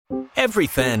Every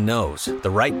fan knows the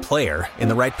right player in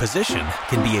the right position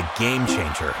can be a game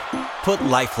changer. Put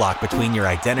LifeLock between your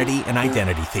identity and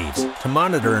identity thieves to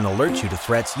monitor and alert you to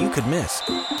threats you could miss.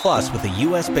 Plus, with a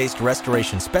U.S.-based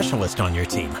restoration specialist on your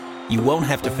team, you won't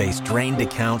have to face drained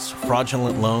accounts,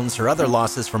 fraudulent loans, or other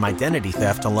losses from identity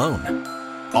theft alone.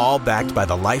 All backed by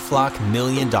the LifeLock $1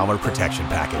 Million Protection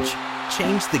Package.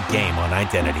 Change the game on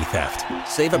identity theft.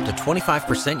 Save up to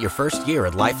 25% your first year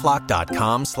at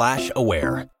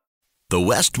LifeLock.com/aware. The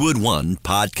Westwood One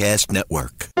Podcast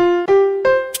Network.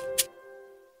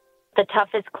 The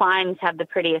toughest climbs have the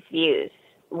prettiest views.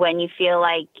 When you feel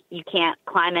like you can't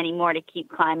climb anymore, to keep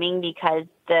climbing, because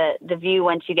the view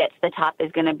once you get to the top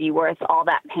is going to be worth all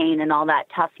that pain and all that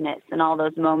toughness and all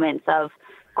those moments of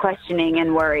questioning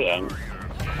and worrying.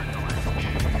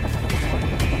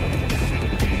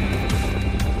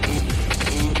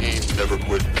 Never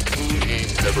quit.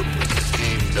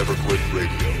 Never quit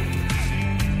radio.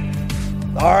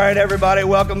 All right, everybody,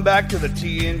 welcome back to the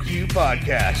TNQ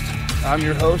podcast. I'm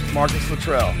your host, Marcus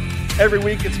Lutrell. Every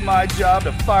week, it's my job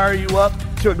to fire you up,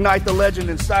 to ignite the legend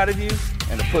inside of you,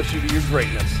 and to push you to your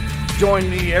greatness. Join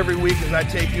me every week as I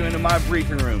take you into my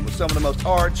briefing room with some of the most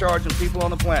hard-charging people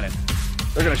on the planet.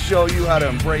 They're going to show you how to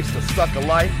embrace the suck of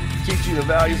life, teach you the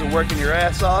values of working your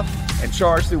ass off, and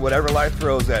charge through whatever life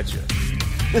throws at you.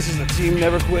 This is the Team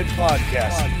Never Quit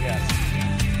podcast.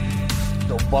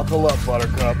 So buckle up,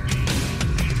 Buttercup.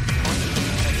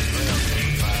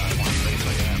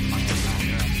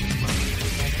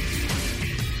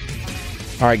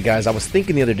 All right, guys, I was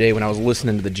thinking the other day when I was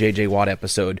listening to the J.J. Watt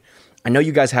episode, I know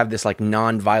you guys have this like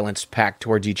non-violence pact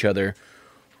towards each other,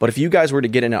 but if you guys were to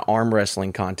get in an arm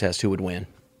wrestling contest, who would win?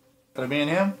 Would it be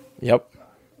him? Yep.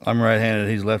 I'm right-handed,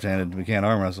 he's left-handed. We can't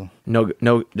arm wrestle. No,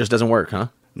 just doesn't work, huh?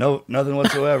 No, nothing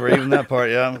whatsoever. Even that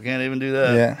part, yeah, we can't even do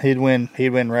that. Yeah, he'd win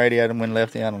righty, I'd win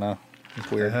lefty. I don't know.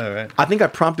 It's weird. All right. I think I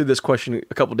prompted this question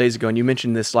a couple days ago, and you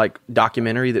mentioned this like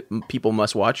documentary that people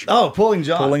must watch. Oh, Pulling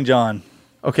John. Pulling John.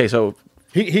 Okay, so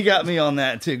He got me on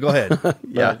that too. Go ahead.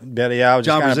 yeah, I was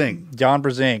John just Brezink. John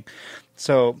Brezink.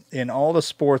 So in all the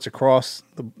sports across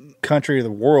the country or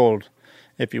the world,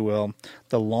 if you will,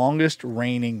 the longest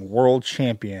reigning world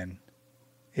champion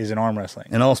is in arm wrestling.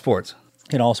 In all sports.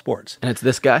 In all sports. and it's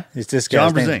this guy. It's this guy.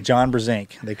 John Brezink. John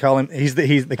Brezink. They call him. They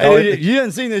call Hey, it. you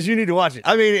haven't seen this, you need to watch it.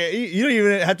 I mean, you don't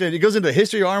even have to. It goes into the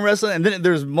history of arm wrestling, and then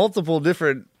there's multiple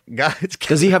different guys.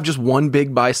 Does he have just one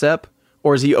big bicep,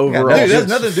 or is he overall? Dude, just- that's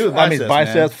nothing to do with biceps.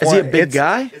 biceps. Man. Is he a big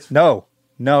guy?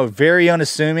 No, very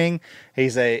unassuming.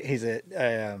 He's a.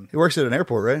 He works at an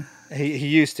airport, right? He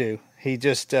used to. He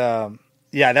just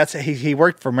he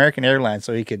worked for American Airlines,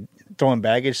 so he could throw in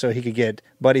baggage, so he could get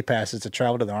buddy passes to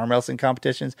travel to the arm wrestling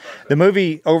competitions. The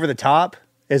movie Over the Top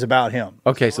is about him.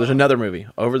 Okay, so there's another movie,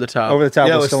 Over the Top. Over the Top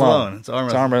Yeah, with with Stallone. Stallone.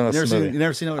 It's arm wrestling. You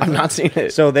never seen Over the I've Top? not seen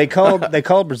it. So they called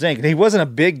Brezink, and he wasn't a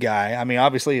big guy. I mean,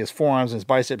 obviously his forearms and his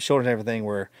biceps, shoulders, and everything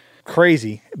were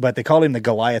crazy, but they called him the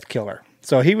Goliath Killer.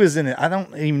 So he was I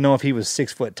don't even know if he was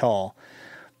 6 foot tall.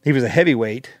 He was a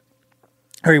heavyweight,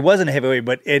 or he wasn't a heavyweight,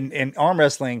 but in arm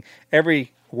wrestling,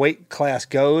 every weight class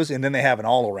goes, and then they have an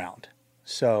all around.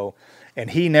 So,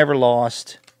 and he never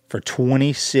lost for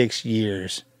 26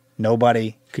 years.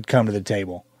 Nobody could come to the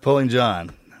table. Pulling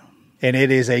John. And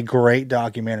it is a great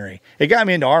documentary. It got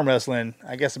me into arm wrestling,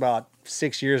 I guess, about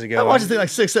 6 years ago. I watched this thing like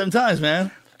 6-7 times,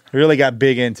 man. Really got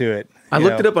big into it. I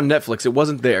looked it up on Netflix. It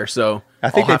wasn't there, so I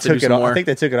think I'll they have to do took it some off. more I think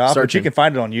they took it off, but you searching. can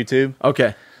find it on YouTube.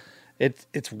 Okay.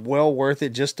 It's well worth it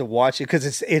just to watch it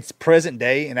because it's present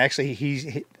day, and actually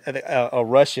he's a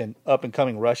Russian, up and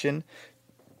coming Russian.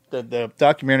 The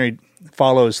documentary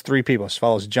follows three people. It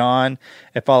follows John.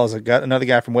 It follows another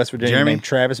guy from West Virginia named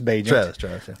Travis Bagent.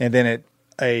 Travis. Yeah. And then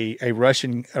a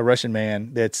Russian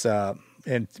man that's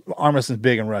and arm wrestling's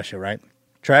big in Russia, right?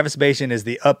 Travis Bagent is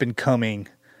the up and coming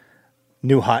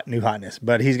new hotness,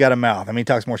 but he's got a mouth. I mean, he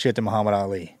talks more shit than Muhammad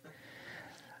Ali,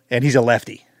 and he's a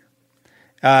lefty.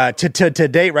 To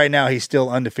date, right now, he's still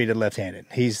undefeated left-handed.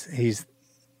 He's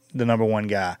the number one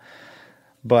guy.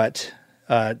 But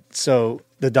so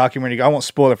the documentary, I won't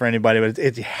spoil it for anybody,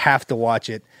 but you have to watch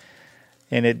it,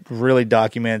 and it really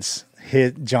documents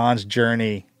John's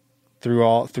journey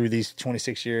through these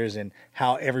 26 years and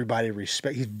how everybody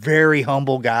respects. He's a very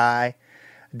humble guy.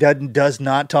 Does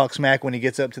not talk smack when he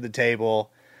gets up to the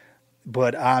table.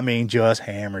 But I mean, just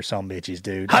hammer some bitches,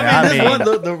 dude.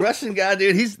 The Russian guy,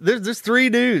 dude. There's three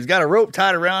dudes got a rope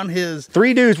tied around his.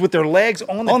 Three dudes with their legs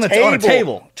on a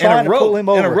table trying to pull him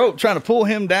over. And a rope trying to pull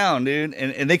him down, dude.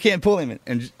 And they can't pull him.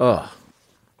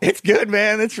 It's good,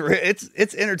 man.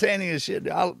 It's entertaining as shit.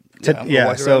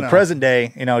 So present day,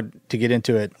 to get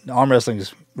into it, arm wrestling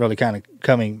is really kind of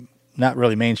coming, not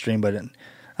really mainstream, but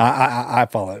I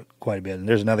follow it quite a bit. And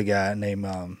there's another guy named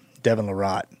Devin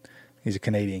Larott. He's a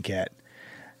Canadian cat.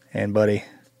 And, buddy,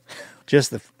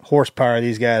 just the horsepower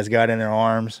these guys got in their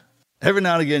arms. Every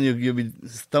now and again, you'll be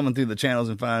thumbing through the channels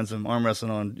and find some arm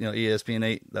wrestling on ESPN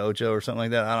 8, the Ocho or something like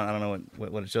that. I don't know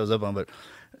what it shows up on, but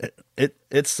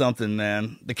it's something,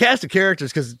 man. The cast of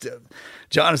characters, because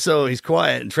John is he's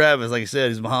quiet, and Travis, like you said,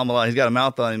 he's Muhammad. He's got a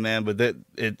mouth on him, man. But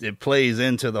it plays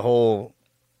into the whole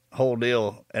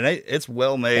deal, and it's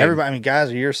well made. Everybody, I mean,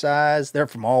 guys are your size. They're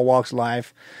from all walks of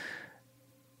life,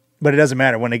 but it doesn't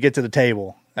matter when they get to the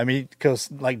table. I mean,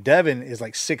 because like Devin is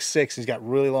like 6'6", he's got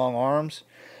really long arms.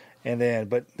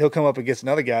 But he'll come up against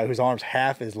another guy whose arm's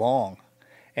half as long,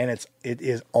 and it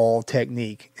is all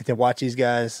technique. And to watch these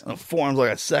guys, forearms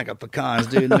like a sack of pecans,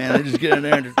 dude. Man, they just get in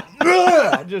there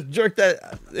and just jerk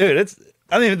that,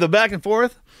 dude. The back and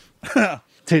forth.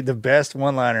 Dude, the best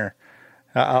one-liner.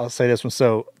 I'll say this one.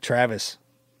 So Travis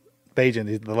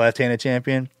Bajan, the left-handed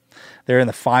champion, they're in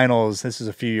the finals. This is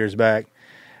a few years back.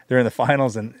 They're in the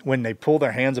finals, and when they pull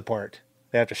their hands apart,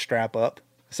 they have to strap up.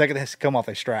 The second they have to come off,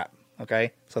 they strap.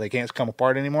 Okay, so they can't come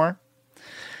apart anymore,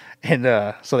 and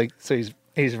so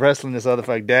he's wrestling this other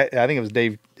fuck. I think it was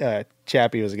Dave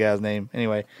Chappie was the guy's name.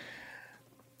 Anyway,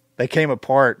 they came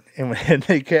apart, and when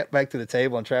they get back to the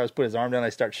table, and Travis put his arm down, they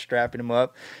start strapping him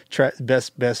up.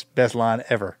 Best line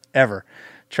ever.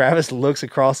 Travis looks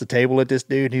across the table at this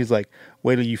dude, and he's like,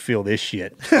 "Wait till you feel this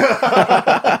shit."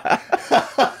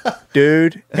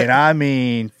 Dude, and I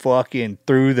mean fucking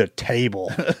through the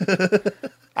table.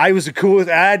 I was the coolest.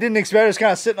 I didn't expect it. I was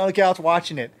kind of sitting on the couch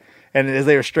watching it. And as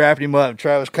they were strapping him up,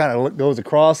 Travis kind of goes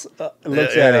across,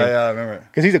 looks at him. Yeah, I remember.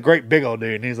 Because he's a great big old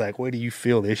dude. And he's like, wait till you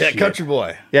feel this shit. Yeah, country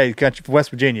boy. Yeah, he's country from West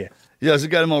Virginia. Yeah, he's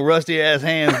got him on rusty ass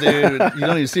hands, dude. You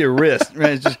don't even see a wrist.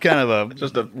 Right? It's just kind of a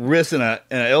wrist and an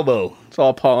elbow. It's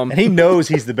all palm. And he knows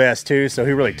he's the best too, so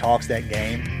he really talks that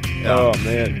game. Oh,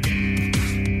 man.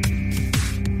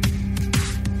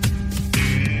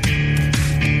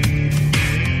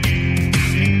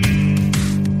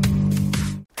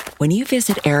 When you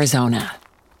visit Arizona,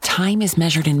 time is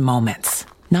measured in moments,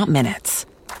 not minutes.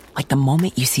 Like the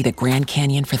moment you see the Grand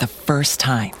Canyon for the first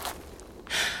time.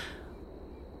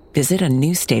 Visit a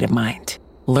new state of mind.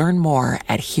 Learn more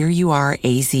at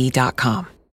hereyouareaz.com.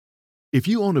 If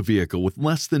you own a vehicle with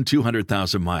less than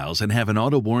 200,000 miles and have an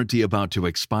auto warranty about to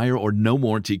expire or no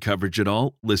warranty coverage at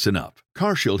all, listen up.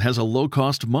 CarShield has a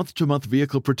low-cost month-to-month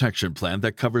vehicle protection plan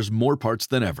that covers more parts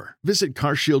than ever. Visit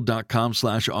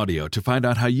carshield.com/audio to find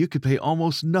out how you could pay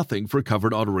almost nothing for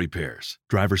covered auto repairs.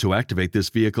 Drivers who activate this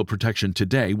vehicle protection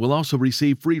today will also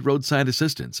receive free roadside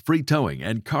assistance, free towing,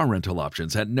 and car rental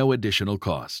options at no additional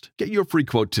cost. Get your free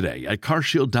quote today at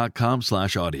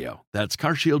carshield.com/audio. That's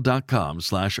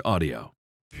carshield.com/audio.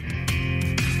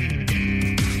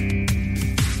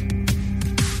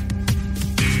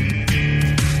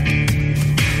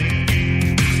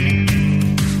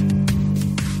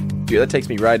 Dude, that takes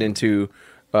me right into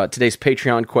today's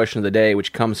Patreon question of the day,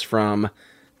 which comes from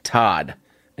Todd.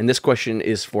 And this question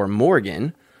is for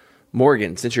Morgan.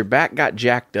 Morgan, since your back got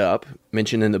jacked up,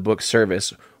 mentioned in the book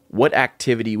Service, what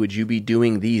activity would you be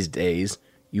doing these days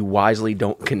you wisely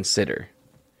don't consider?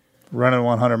 Running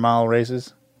 100-mile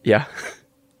races. Yeah.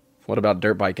 What about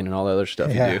dirt biking and all the other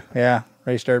stuff you do? Yeah,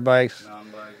 race dirt bikes.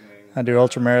 I do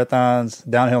ultra marathons,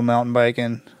 downhill mountain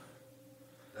biking.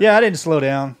 Yeah, I didn't slow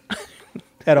down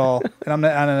at all, and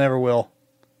I never will.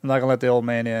 I'm not gonna let the old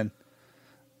man in.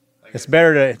 It's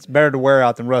better to wear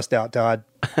out than rust out, Todd.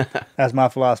 That's my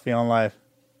philosophy on life.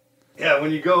 Yeah,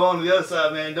 when you go on to the other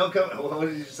side, man, don't come. What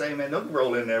did you say, man? Don't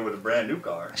roll in there with a brand new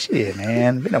car. Shit,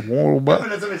 man, been old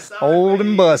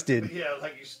and busted. Yeah,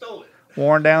 like you stole it.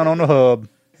 Worn down on the hub.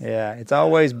 Yeah, it's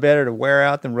always better to wear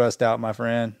out than rust out, my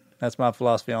friend. That's my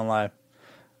philosophy on life.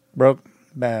 Broke,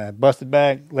 busted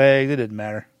back, legs, it didn't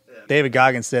matter. Yeah. David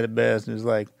Goggins said it best. It was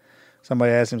like,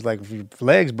 somebody asked him, it's like, if your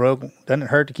legs broke, doesn't it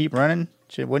hurt to keep running?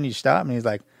 Wouldn't you stop? And he's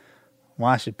like,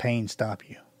 why should pain stop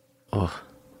you? Oh,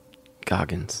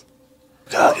 Goggins.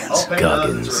 All pain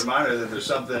does is a reminder that there's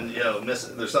something,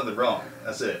 missing. There's something wrong.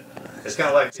 That's it. It's kind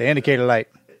of like... It's an indicator light.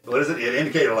 What is it? An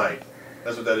indicator light.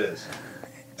 That's what that is.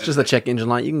 It's just a check engine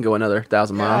light. You can go another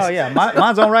 1,000 miles. Oh, yeah.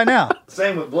 Mine's on right now.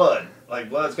 Same with blood. Like,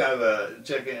 blood's kind of a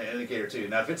check indicator, too.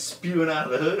 Now, if it's spewing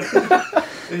out of the hood,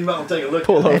 then you might want to take a look.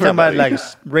 Pull over. Talking about, like,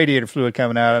 radiator fluid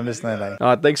coming out. I'm just like...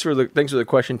 Thanks for the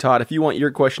question, Todd. If you want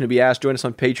your question to be asked, join us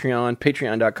on Patreon,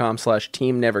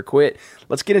 patreon.com/teamneverquit.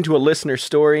 Let's get into a listener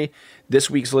story. This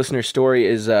week's listener story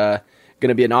is going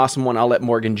to be an awesome one. I'll let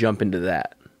Morgan jump into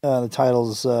that. The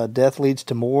title is Death Leads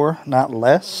to More, Not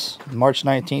Less. March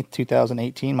 19th,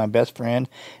 2018, my best friend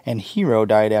and hero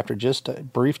died after just a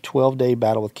brief 12-day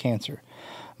battle with cancer.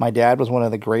 My dad was one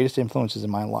of the greatest influences in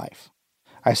my life.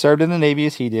 I served in the Navy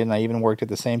as he did, and I even worked at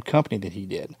the same company that he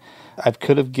did. I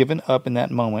could have given up in that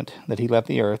moment that he left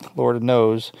the earth. Lord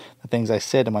knows the things I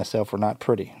said to myself were not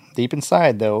pretty. Deep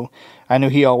inside, though, I knew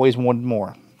he always wanted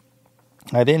more.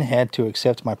 I then had to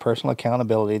accept my personal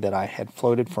accountability that I had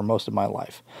floated for most of my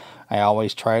life. I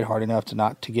always tried hard enough to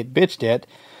not to get bitched at,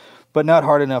 but not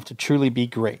hard enough to truly be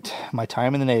great. My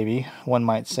time in the Navy, one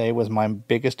might say, was my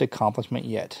biggest accomplishment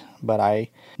yet, but I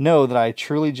know that I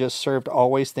truly just served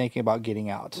always thinking about getting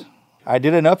out. I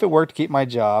did enough at work to keep my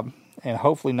job and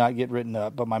hopefully not get written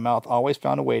up, but my mouth always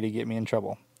found a way to get me in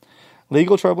trouble.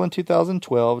 Legal trouble in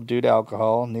 2012 due to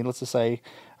alcohol. Needless to say,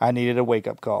 I needed a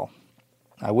wake-up call.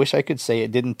 I wish I could say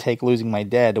it didn't take losing my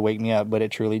dad to wake me up, but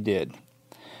it truly did.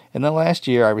 In the last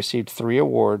year, I received 3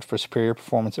 awards for superior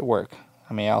performance at work.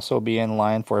 I may also be in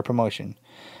line for a promotion.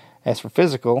 As for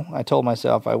physical, I told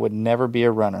myself I would never be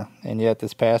a runner, and yet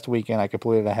this past weekend I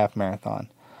completed a half marathon.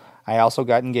 I also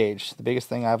got engaged. The biggest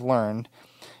thing I've learned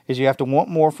is you have to want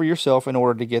more for yourself in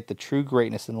order to get the true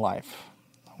greatness in life.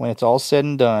 When it's all said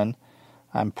and done,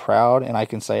 I'm proud and I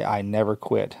can say I never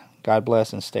quit. God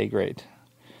bless and stay great.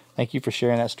 Thank you for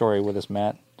sharing that story with us,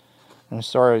 Matt. I'm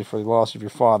sorry for the loss of your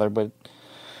father, but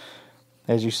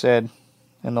as you said,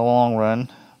 in the long run,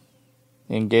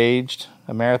 engaged,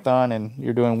 a marathon, and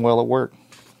you're doing well at work.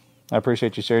 I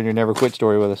appreciate you sharing your never quit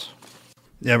story with us.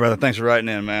 Yeah, brother. Thanks for writing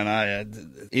in,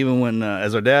 man. Even when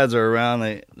as our dads are around,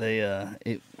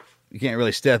 you can't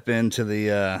really step into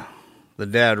the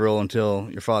dad role until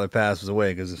your father passes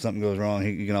away, because if something goes wrong,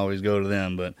 you can always go to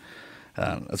them. But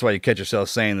that's why you catch yourself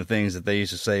saying the things that they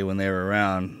used to say when they were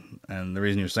around, and the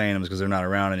reason you're saying them is because they're not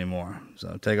around anymore.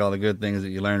 So take all the good things that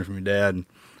you learned from your dad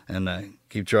and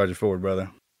keep charging forward, brother.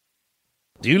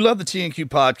 Do you love the T&Q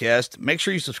podcast? Make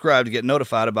sure you subscribe to get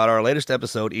notified about our latest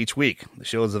episode each week. The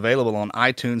show is available on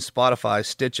iTunes, Spotify,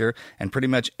 Stitcher, and pretty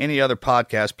much any other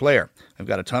podcast player. We've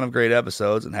got a ton of great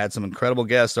episodes and had some incredible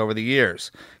guests over the years,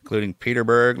 including Peter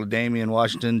Berg, LaDamian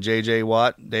Washington, J.J.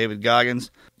 Watt, David Goggins,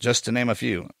 just to name a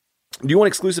few. Do you want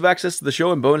exclusive access to the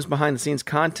show and bonus behind-the-scenes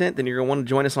content? Then you're going to want to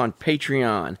join us on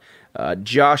Patreon.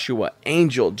 Joshua,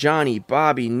 Angel, Johnny,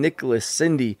 Bobby, Nicholas,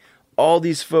 Cindy, all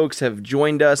these folks have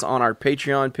joined us on our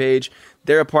Patreon page.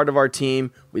 They're a part of our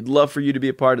team. We'd love for you to be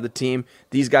a part of the team.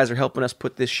 These guys are helping us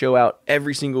put this show out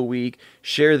every single week,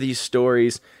 share these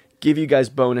stories, give you guys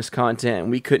bonus content,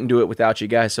 and we couldn't do it without you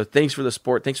guys. So thanks for the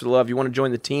support. Thanks for the love. If you want to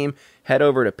join the team, head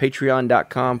over to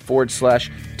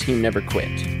patreon.com/Team Never Quit.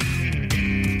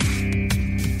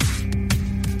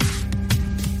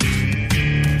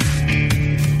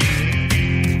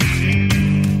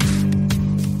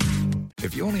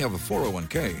 If you only have a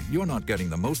 401k, you're not getting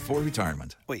the most for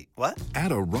retirement. Wait, what?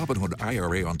 Add a Robinhood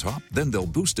IRA on top, then they'll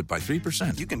boost it by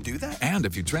 3%. You can do that? And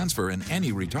if you transfer in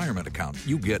any retirement account,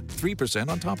 you get 3%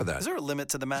 on top of that. Is there a limit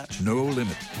to the match? No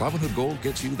limit. Robinhood Gold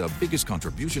gets you the biggest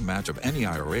contribution match of any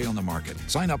IRA on the market.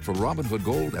 Sign up for Robinhood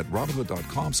Gold at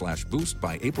Robinhood.com/boost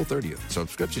by April 30th.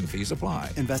 Subscription fees apply.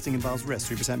 Investing involves risk.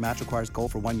 3% match requires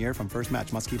gold for 1 year from first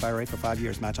match. Must keep IRA for 5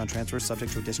 years. Match on transfers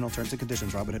subject to additional terms and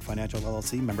conditions. Robinhood Financial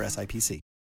LLC, member SIPC.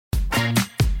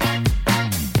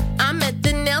 I'm at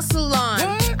the nail salon.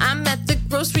 What? I'm at the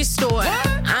grocery store. What?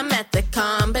 I'm at the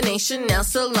combination nail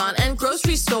salon and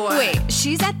grocery store. Wait,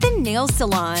 she's at the nail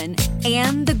salon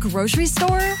and the grocery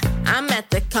store? I'm at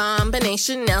the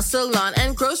combination nail salon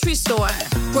and grocery store.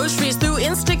 Groceries through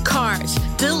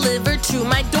Instacart, delivered to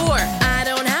my door. I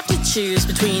don't have to choose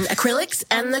between acrylics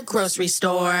and the grocery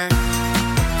store.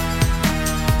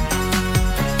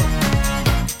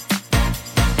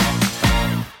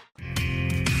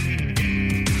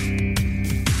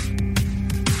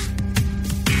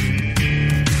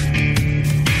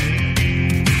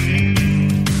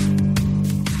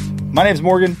 My name's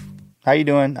Morgan. How you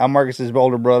doing? I'm Marcus's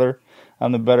older brother.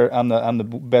 I'm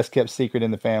the best kept secret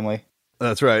in the family.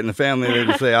 That's right. In the family, they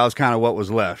just say I was kind of what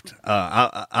was left.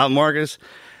 I'm Marcus,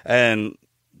 and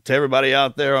to everybody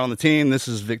out there on the team, this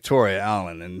is Victoria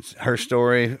Allen, and her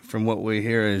story, from what we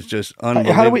hear, is just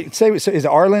unbelievable. How do we say? So is it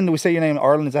Arlen? Do we say your name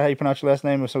Arlen? Is that how you pronounce your last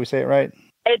name? So we say it right?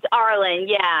 It's Arlen,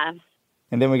 yeah.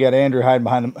 And then we got Andrew hiding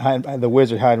behind the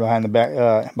wizard hiding behind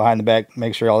the back.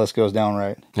 Make sure all this goes down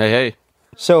right. Hey.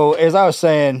 So as I was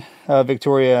saying,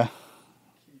 Victoria,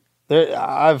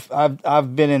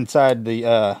 I've been inside the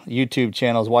YouTube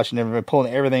channels watching everybody,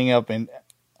 pulling everything up, and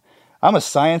I'm a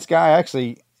science guy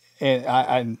actually, and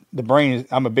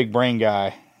I'm a big brain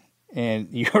guy, and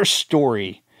your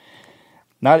story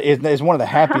is one of the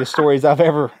happiest stories I've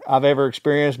ever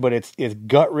experienced, but it's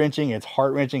gut wrenching, it's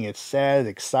heart wrenching, it's sad, it's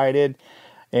excited,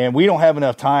 and we don't have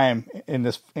enough time in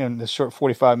this short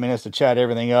 45 minutes to chat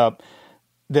everything up.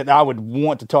 that I would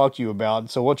want to talk to you about.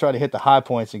 So we'll try to hit the high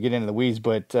points and get into the weeds.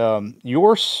 But do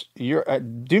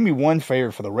me one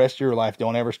favor for the rest of your life.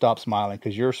 Don't ever stop smiling,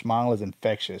 because your smile is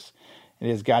infectious. It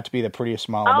has got to be the prettiest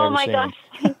smile I've ever seen. Oh my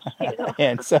gosh, thank you.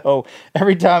 And so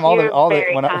every time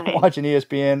when I'm watching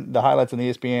ESPN, the highlights on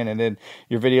ESPN, and then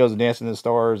your videos of Dancing to the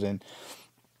Stars, and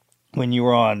when you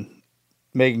were on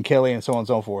Megyn Kelly and so on and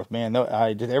so forth, man,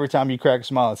 every time you crack a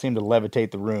smile, it seemed to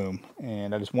levitate the room.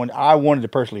 And I wanted to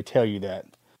personally tell you that.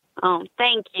 Oh,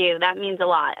 thank you. That means a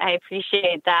lot. I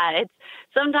appreciate that. It's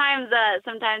sometimes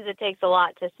it takes a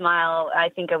lot to smile. I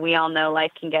think we all know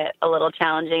life can get a little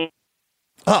challenging.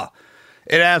 Oh,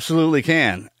 it absolutely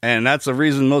can. And that's the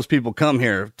reason most people come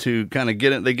here, to kind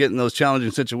of they get in those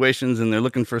challenging situations, and they're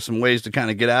looking for some ways to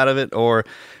kind of get out of it. Or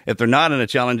if they're not in a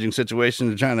challenging situation,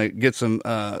 they're trying to get some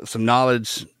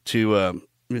knowledge to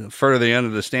further the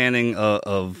understanding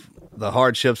of the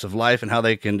hardships of life and how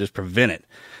they can just prevent it.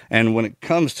 And when it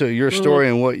comes to your story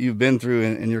and what you've been through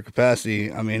in your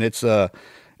capacity, I mean, it's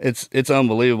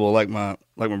unbelievable, like my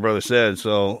brother said.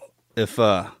 So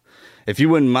if you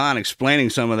wouldn't mind explaining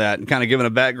some of that and kind of giving a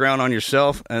background on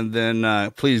yourself, and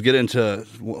then please get into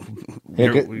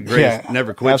your greatest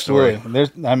never quit story.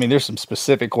 There's some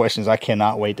specific questions I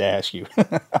cannot wait to ask you.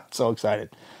 I'm so excited.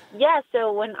 Yeah,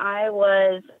 so when I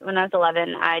was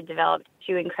 11, I developed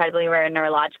 2 incredibly rare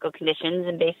neurological conditions,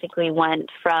 and basically went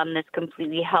from this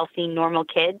completely healthy, normal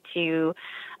kid to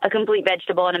a complete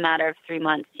vegetable in a matter of 3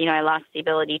 months. I lost the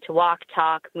ability to walk,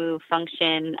 talk, move,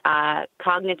 function,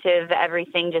 cognitive,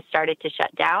 everything just started to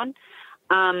shut down.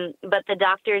 But the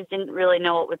doctors didn't really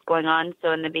know what was going on.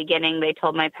 So in the beginning, they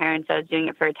told my parents I was doing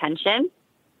it for attention,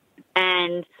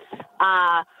 and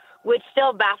which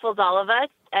still baffles all of us.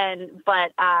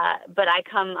 But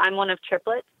I'm one of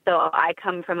triplets, so I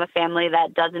come from a family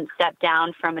that doesn't step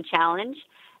down from a challenge.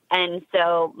 And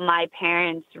so my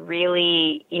parents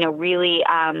really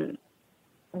dove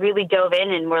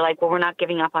in and were like, well, we're not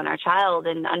giving up on our child.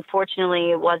 And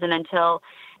unfortunately, it wasn't until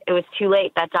it was too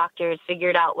late that doctors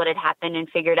figured out what had happened and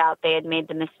figured out they had made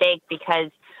the mistake, because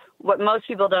what most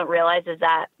people don't realize is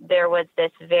that there was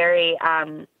this very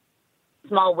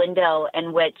small window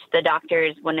in which the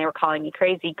doctors, when they were calling me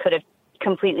crazy, could have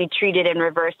completely treated and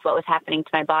reversed what was happening to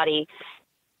my body.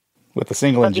 With a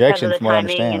single injection, from what I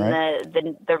understand,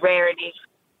 right? The rarity.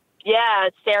 Yeah,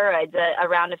 steroids, a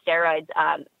round of steroids,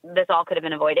 this all could have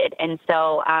been avoided. And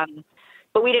so,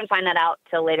 but we didn't find that out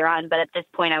till later on. But at this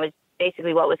point, I was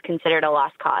basically what was considered a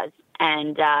lost cause.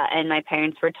 And my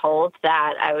parents were told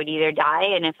that I would either die,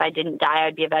 and if I didn't die,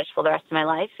 I'd be a vegetable the rest of my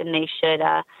life, and they should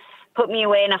put me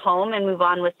away in a home and move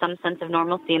on with some sense of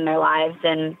normalcy in their lives.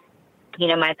 And,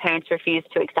 my parents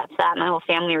refused to accept that. My whole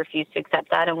family refused to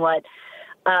accept that. And what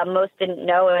most didn't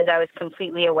know is I was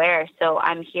completely aware. So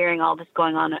I'm hearing all this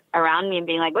going on around me and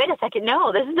being like, wait a second,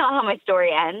 no, this is not how my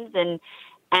story ends. And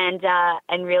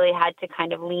really had to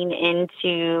kind of lean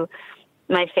into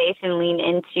my faith and lean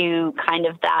into kind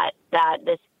of that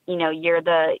this,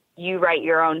 you write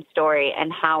your own story,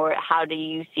 and how do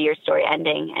you see your story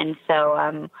ending? And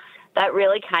so, that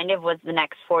really kind of was the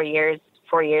next 4 years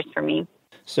for me.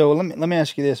 So let me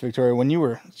ask you this, Victoria. When you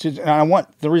were,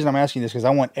 the reason I'm asking this, because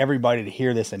I want everybody to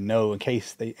hear this and know, in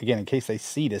case they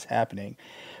see this happening.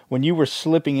 When you were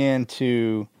slipping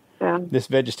into this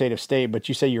vegetative state, but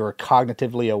you say you were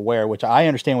cognitively aware, which I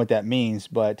understand what that means,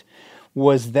 but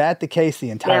was that the case the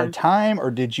entire time,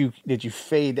 or did you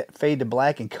fade to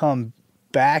black and come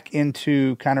back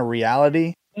into kind of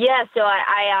reality? Yeah, so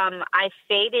I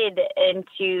faded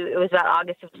into, it was about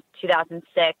August of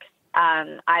 2006.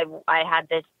 I had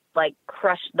this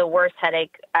the worst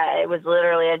headache. It was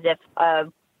literally as if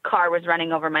a car was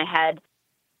running over my head,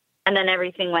 and then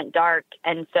everything went dark.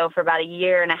 And so for about a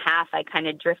year and a half, I kind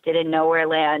of drifted in nowhere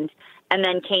land, and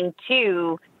then came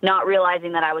to not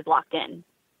realizing that I was locked in.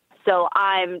 So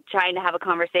I'm trying to have a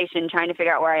conversation, trying to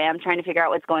figure out where I am, trying to figure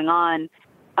out what's going on.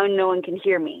 And no one can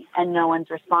hear me, and no one's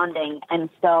responding. And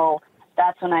so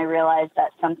that's when I realized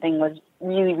that something was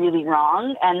really, really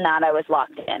wrong, and that I was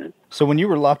locked in. So when you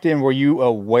were locked in, were you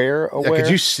aware? Yeah, could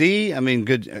you see? I mean,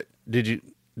 did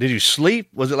you sleep?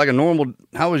 Was it like a normal?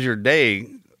 How was your day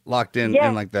locked in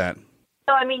like that?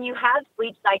 So I mean, you have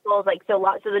sleep cycles,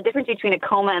 so the difference between a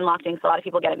coma and locked in. So a lot of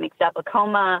people get it mixed up. A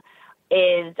coma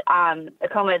is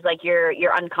like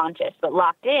you're unconscious, but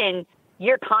locked in,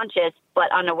 you're conscious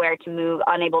but unaware to move,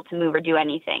 unable to move or do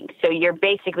anything. So you're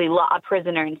basically a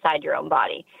prisoner inside your own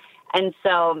body. And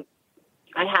so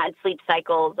I had sleep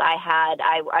cycles.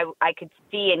 I could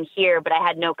see and hear, but I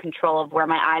had no control of where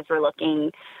my eyes were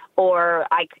looking, or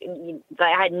I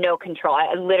had no control.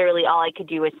 Literally all I could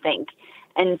do was think.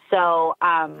 And so,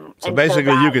 so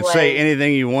basically you could say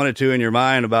anything you wanted to in your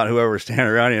mind about whoever was standing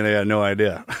around you and they had no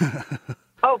idea.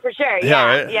 Oh, for sure. Yeah,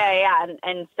 right? Yeah.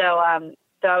 And so I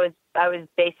was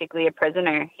basically a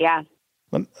prisoner. Yeah.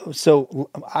 So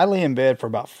I lay in bed for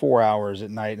about 4 hours at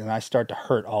night and I start to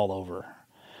hurt all over.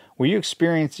 Were you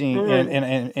experiencing,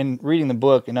 and reading the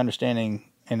book and understanding,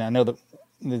 and I know that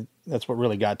that's what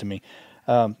really got to me.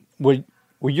 Did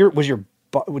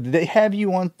they have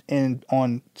you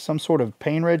on some sort of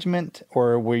pain regiment,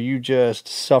 or were you just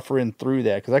suffering through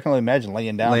that? Because I can only imagine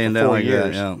laying down for 4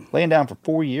 years. That, yeah. Laying down for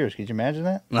 4 years. Could you imagine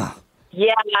that? No.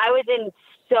 Yeah, I was in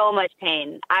so much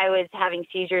pain. I was having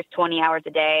seizures 20 hours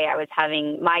a day. I was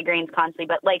having migraines constantly.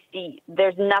 But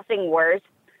there's nothing worse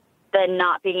than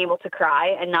not being able to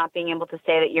cry and not being able to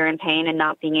say that you're in pain and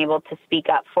not being able to speak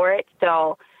up for it.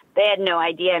 So they had no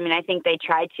idea. I mean, I think they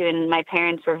tried to, and my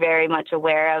parents were very much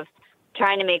aware of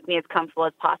trying to make me as comfortable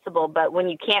as possible. But when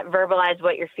you can't verbalize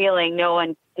what you're feeling, no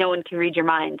one can read your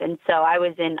mind. And so I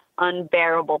was in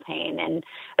unbearable pain. And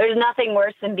there's nothing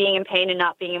worse than being in pain and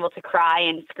not being able to cry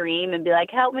and scream and be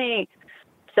like, help me.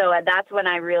 So that's when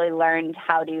I really learned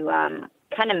how to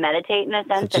kind of meditate in a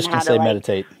sense, and how to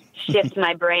meditate. shift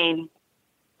my brain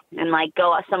and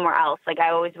go somewhere else. I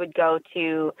always would go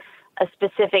to a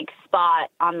specific spot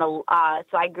on the,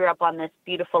 so I grew up on this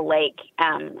beautiful lake,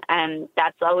 and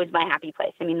that's always my happy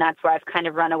place. I mean, that's where I've kind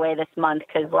of run away this month,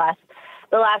 because the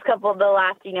last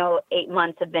 8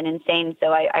 months have been insane. So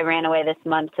I ran away this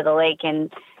month to the lake,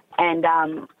 and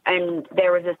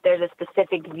there's a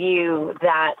specific view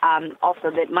that, also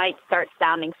that might start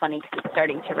sounding funny because it's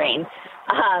starting to rain.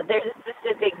 There's a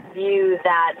specific view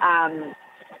that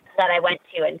I went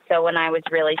to. And so when I was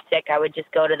really sick, I would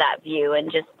just go to that view and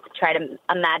just try to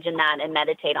imagine that and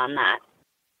meditate on that.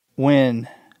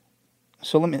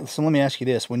 So let me ask you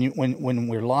this: when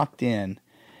we're locked in,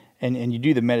 and you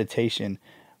do the meditation,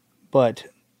 but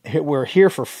we're here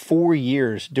for 4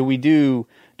 years. Do we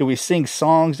sing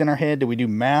songs in our head? Do we do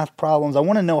math problems? I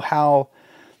want to know how,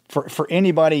 for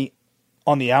anybody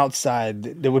on the outside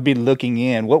that would be looking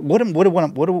in, how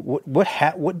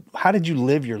did you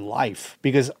live your life?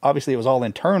 Because obviously it was all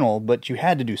internal, but you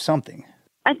had to do something.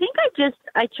 I think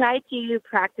I tried to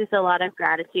practice a lot of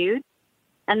gratitude.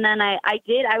 And then I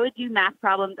would do math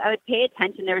problems. I would pay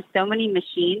attention. There were so many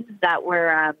machines that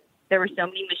were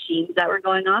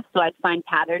going off. So I'd find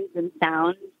patterns and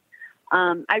sounds.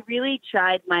 I really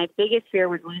tried. My biggest fear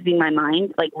was losing my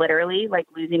mind, literally,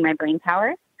 losing my brain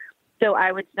power. So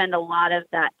I would spend a lot of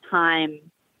that time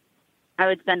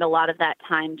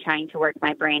trying to work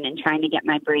my brain and trying to get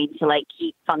my brain to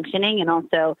keep functioning, and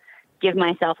also give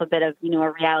myself a bit of,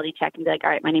 a reality check and be like, all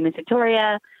right, my name is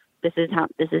Victoria. This is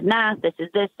math. This is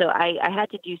this. So I had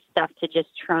to do stuff to just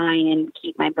try and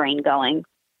keep my brain going.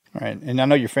 All right. And I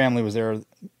know your family was there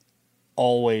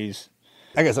always.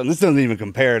 I guess this doesn't even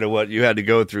compare to what you had to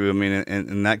go through. I mean,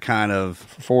 in that kind of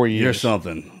 4 years or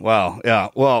something. Wow. Yeah.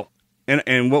 Well,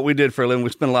 and what we did for a living, we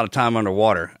spent a lot of time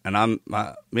underwater. And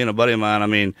me and a buddy of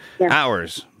mine,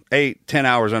 hours, 8-10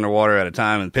 hours underwater at a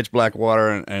time in pitch black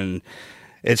water. And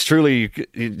it's truly,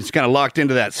 it's kind of locked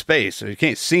into that space. So you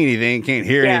can't see anything, can't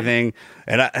hear anything.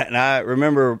 And I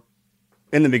remember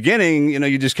in the beginning,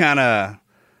 you just kind of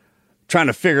trying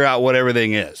to figure out what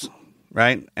everything is.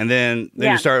 Right. And then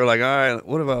you start all right,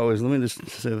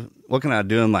 what can I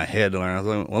do in my head to learn? I was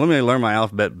like, well, let me learn my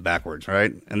alphabet backwards.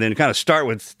 Right. And then kind of start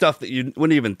with stuff that you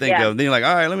wouldn't even think of. Then you're like,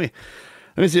 all right, let me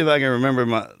see if I can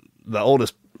remember the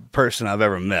oldest person I've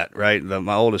ever met. Right.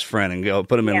 My oldest friend, and go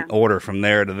put them in order from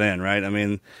there to then. Right. I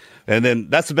mean, and then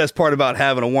that's the best part about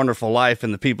having a wonderful life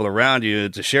and the people around you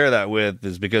to share that with,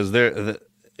 is because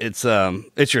it's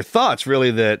your thoughts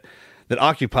really that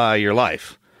occupy your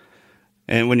life.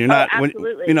 And when you're not,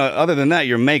 other than that,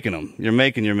 you're making them. You're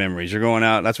making your memories. You're going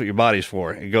out. That's what your body's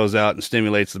for. It goes out and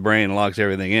stimulates the brain and locks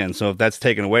everything in. So if that's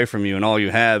taken away from you and all you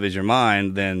have is your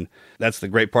mind, then that's the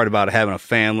great part about having a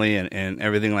family and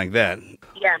everything like that.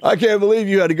 Yeah. I can't believe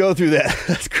you had to go through that.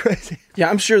 That's crazy. Yeah,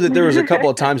 I'm sure that there was a couple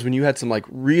of times when you had some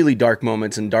really dark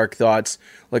moments and dark thoughts.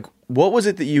 What was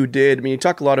it that you did? I mean, you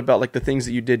talk a lot about the things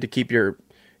that you did to keep your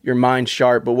mind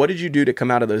sharp, but what did you do to come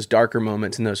out of those darker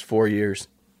moments in those 4 years?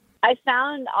 I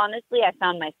found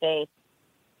my faith.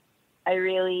 I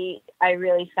really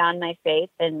found my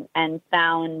faith and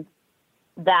found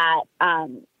that,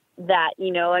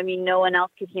 no one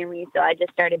else could hear me. So I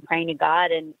just started praying to God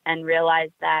and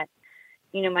realized that,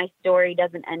 my story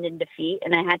doesn't end in defeat.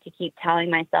 And I had to keep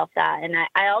telling myself that. And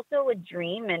I also would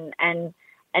dream and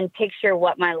picture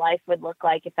what my life would look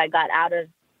like if I got out of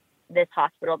this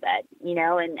hospital bed,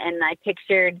 and I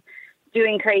pictured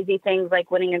doing crazy things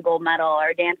like winning a gold medal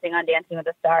or dancing on Dancing with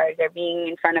the Stars or being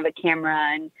in front of a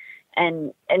camera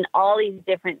and all these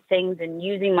different things and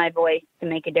using my voice to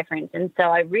make a difference. And so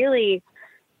I really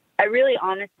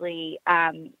honestly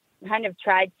kind of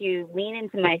tried to lean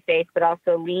into my faith, but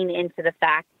also lean into the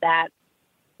fact that,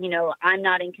 you know, I'm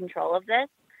not in control of this.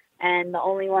 And the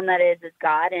only one that is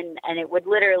God. And it would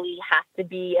literally have to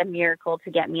be a miracle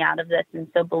to get me out of this. And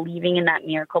so believing in that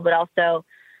miracle, but also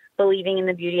believing in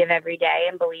the beauty of every day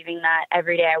and believing that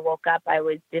every day I woke up, I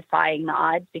was defying the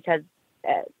odds, because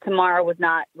tomorrow was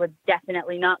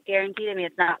definitely not guaranteed. I mean,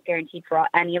 it's not guaranteed for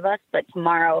any of us, but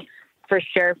tomorrow for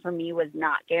sure for me was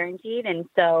not guaranteed. And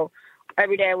so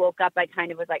every day I woke up, I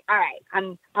kind of was like, all right,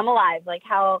 I'm alive. Like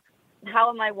how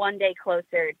am I one day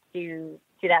closer to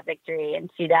that victory and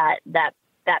to that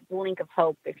blink of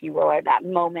hope, if you will, or that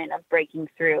moment of breaking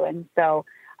through. And so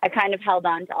I kind of held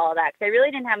on to all that because I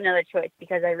really didn't have another choice,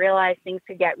 because I realized things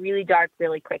could get really dark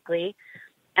really quickly.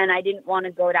 And I didn't want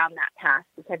to go down that path,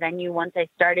 because I knew once I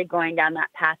started going down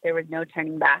that path, there was no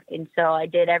turning back. And so I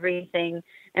did everything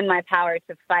in my power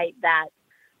to fight that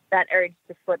urge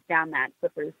to slip down that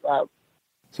slippery slope.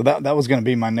 So that was going to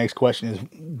be my next question, is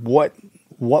what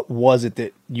was it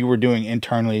that you were doing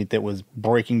internally that was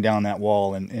breaking down that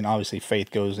wall? And obviously faith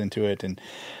goes into it, and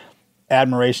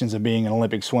admirations of being an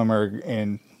Olympic swimmer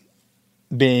and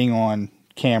being on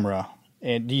camera.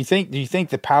 And do you think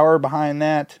the power behind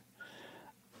that?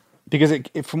 Because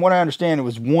from what I understand, it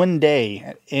was one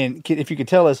day. And if you could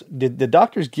tell us, did the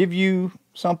doctors give you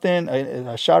something,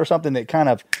 a shot or something that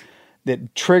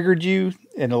triggered you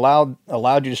and allowed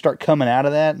you to start coming out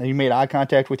of that? And you made eye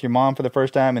contact with your mom for the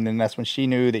first time, and then that's when she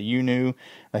knew that you knew,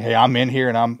 like, hey, I'm in here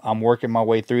and I'm working my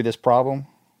way through this problem.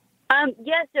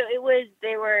 Yeah, so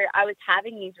I was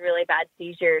having these really bad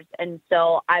seizures, and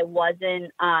so I was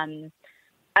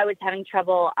having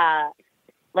trouble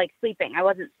like sleeping. I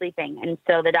wasn't sleeping. And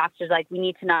so the doctor's like, we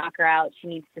need to knock her out. She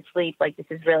needs to sleep. Like, this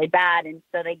is really bad. And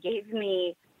so they gave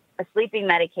me a sleeping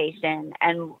medication,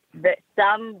 and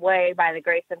some way, by the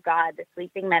grace of God, the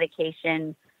sleeping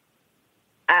medication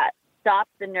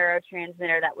stopped the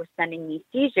neurotransmitter that was sending me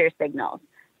seizure signals.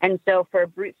 And so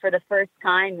for the first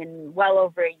time in well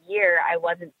over a year, I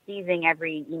wasn't seizing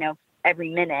every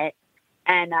minute.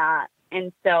 And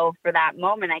so for that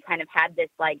moment, I kind of had this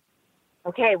like,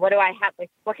 okay, what do I have?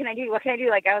 Like, what can I do? What can I do?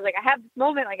 Like, I was like, I have this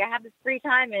moment, like I have this free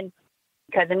time. And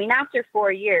because, I mean, after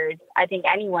 4 years, I think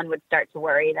anyone would start to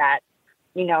worry that,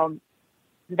 you know,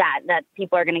 that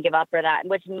people are going to give up, or that,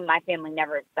 which my family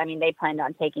never, I mean, they planned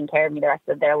on taking care of me the rest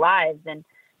of their lives. And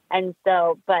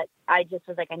so, but I just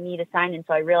was like, I need a sign. And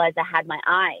so I realized I had my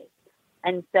eyes.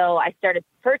 And so I started,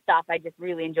 first off, I just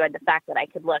really enjoyed the fact that I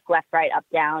could look left, right, up,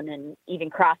 down, and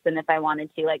even cross them if I wanted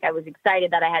to. Like, I was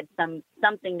excited that I had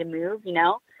something to move, you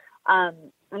know?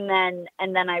 And then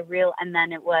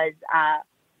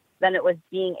it was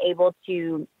being able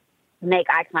to make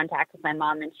eye contact with my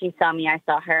mom, and she saw me, I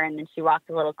saw her, and then she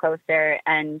walked a little closer,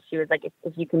 and she was like,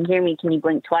 if you can hear me, can you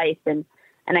blink twice? And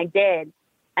I did.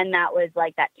 And that was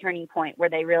like that turning point where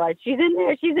they realized she's in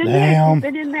there, she's in there, she's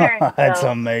been in there. And that's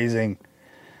amazing.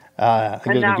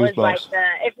 And that was like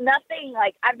if nothing,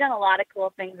 like, I've done a lot of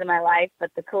cool things in my life, but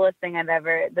the coolest thing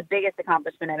the biggest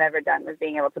accomplishment I've ever done was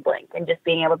being able to blink and just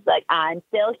being able to be like, I'm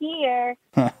still here.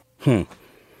 And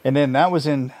then that was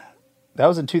in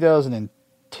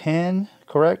 2010,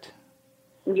 correct?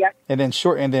 Yep. And then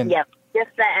yep, just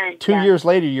the end. 2 years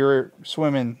later, you're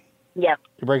swimming. Yep.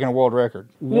 You're breaking a world record.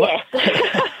 Yes.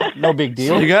 No big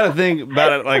deal. So you got to think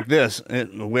about it like this.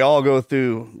 We all go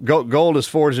through, gold is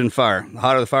forged in fire. The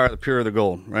hotter the fire, the purer the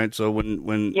gold, right? So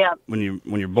when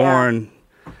you're born,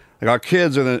 like, our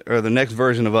kids are the next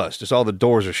version of us. Just all the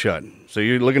doors are shut. So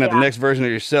you're looking at the next version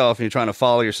of yourself, and you're trying to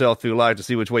follow yourself through life to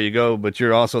see which way you go, but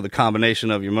you're also the combination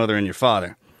of your mother and your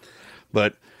father.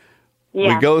 But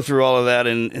we go through all of that,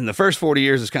 and in the first 40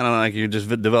 years, it's kind of like you're just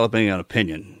developing an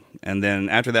opinion. And then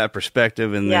after that,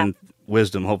 perspective, and then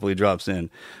wisdom hopefully drops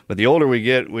in. But the older we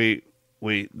get, we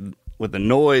with the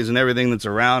noise and everything that's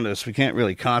around us, we can't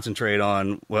really concentrate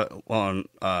on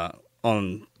the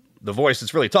voice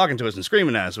that's really talking to us and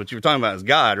screaming at us. What you were talking about is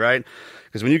God, right?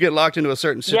 Because when you get locked into a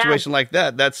certain situation like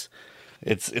that,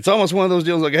 it's almost one of those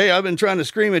deals like, hey, I've been trying to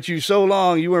scream at you so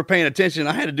long, you weren't paying attention.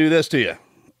 I had to do this to you.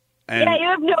 And, you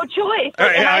have no choice.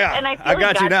 And I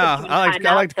got you now. I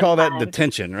like to call that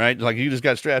detention, right? Like, you just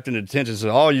got strapped into detention, so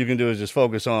all you can do is just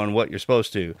focus on what you're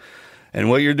supposed to. And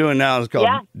what you're doing now is called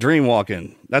dream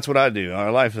walking. That's what I do.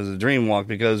 Our life is a dream walk,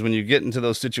 because when you get into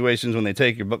those situations when they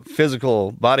take your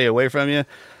physical body away from you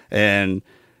and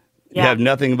you have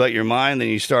nothing but your mind, then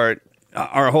you start,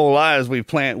 our whole lives we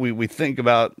think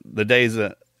about the days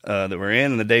that we're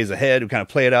in and the days ahead. We kind of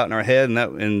play it out in our head,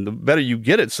 and the better you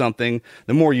get at something,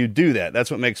 the more you do that.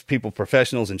 That's what makes people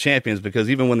professionals and champions, because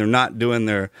even when they're not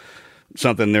doing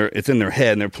something, it's in their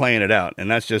head and they're playing it out. And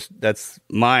that's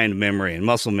mind memory and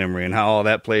muscle memory and how all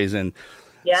that plays in.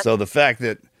 Yep. So the fact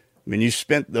that, you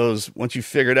spent once you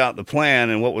figured out the plan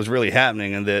and what was really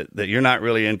happening, and that you're not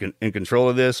really in control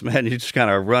of this, man, you just kind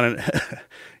of running,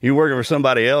 you're working for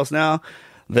somebody else now,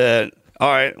 that, all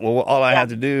right, well, all I have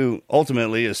to do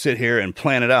ultimately is sit here and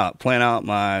plan out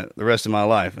the rest of my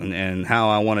life and how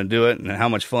I want to do it and how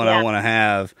much fun I want to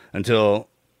have until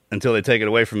they take it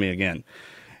away from me again.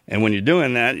 And when you're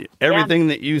doing that, everything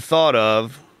that you thought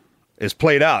of is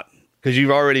played out, because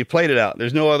you've already played it out.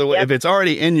 There's no other way. If it's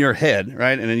already in your head,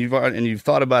 right, and you've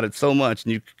thought about it so much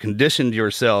and you've conditioned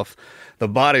yourself, the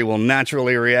body will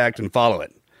naturally react and follow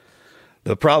it.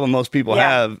 The problem most people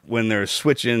have when they're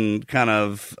switching kind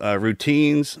of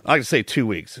routines, I can say 2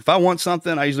 weeks. If I want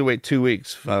something, I usually wait 2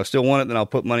 weeks. If I still want it, then I'll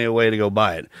put money away to go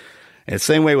buy it. And it's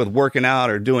the same way with working out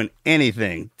or doing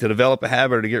anything to develop a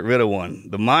habit or to get rid of one.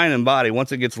 The mind and body,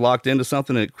 once it gets locked into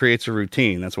something, it creates a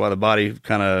routine. That's why the body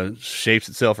kind of shapes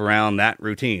itself around that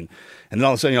routine. And then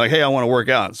all of a sudden you're like, hey, I want to work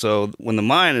out. So when the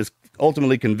mind is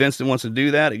ultimately convinced it wants to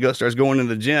do that, it starts going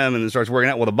into the gym and it starts working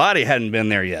out. Well, the body hadn't been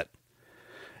there yet.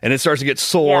 And it starts to get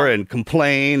sore and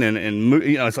complain and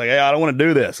it's like, hey, I don't want to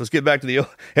do this. Let's get back to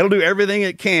it'll do everything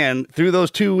it can through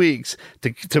those 2 weeks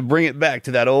to bring it back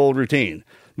to that old routine.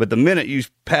 But the minute you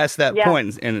pass that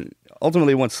point, and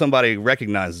ultimately once somebody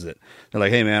recognizes it, they're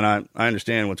like, hey man, I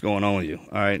understand what's going on with you.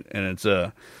 All right. And it's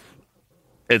a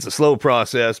slow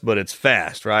process, but it's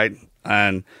fast. Right.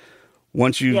 And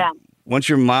once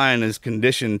your mind is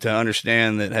conditioned to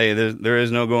understand that, hey, there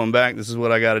is no going back. This is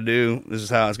what I got to do. This is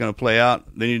how it's going to play out.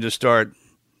 Then you just start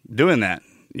doing that.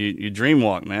 You dream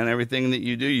walk, man. Everything that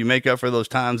you do, you make up for those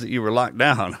times that you were locked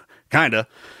down, kind of.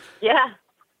 Yeah,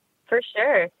 for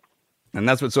sure. And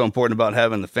that's what's so important about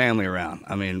having the family around.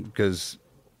 Because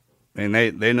they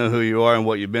know who you are and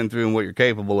what you've been through and what you're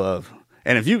capable of.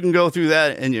 And if you can go through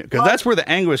that, because that's where the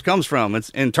anguish comes from. It's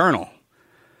internal.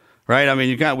 Right?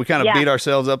 We kind of beat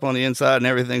ourselves up on the inside and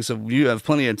everything. So you have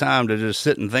plenty of time to just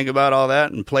sit and think about all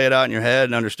that and play it out in your head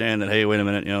and understand that, hey, wait a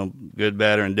minute, good,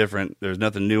 bad, or indifferent. There's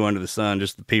nothing new under the sun.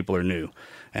 Just the people are new.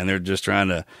 And they're just trying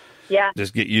to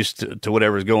just get used to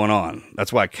whatever's going on.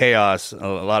 That's why chaos, a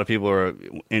lot of people are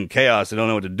in chaos. They don't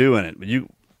know what to do in it. But you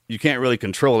can't really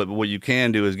control it. But what you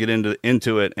can do is get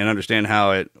into it and understand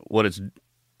how it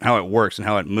works and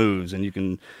how it moves.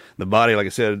 And the body, like I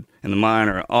said, and the mind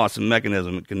are an awesome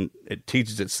mechanism. It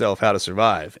teaches itself how to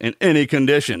survive in any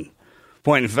condition.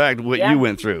 Point in fact, what you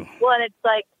went through. Well, and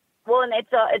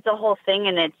it's a whole thing,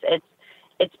 and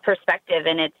it's perspective,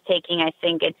 and it's taking. I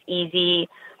think it's easy,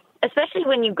 especially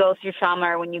when you go through trauma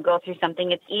or when you go through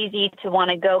something. It's easy to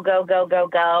want to go,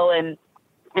 and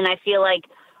I feel like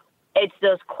it's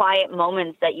those quiet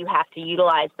moments that you have to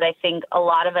utilize. But I think a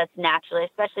lot of us naturally,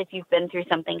 especially if you've been through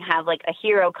something, have like a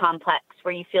hero complex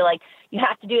where you feel like you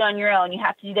have to do it on your own. You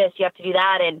have to do this, you have to do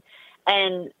that.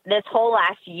 And this whole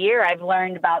last year, I've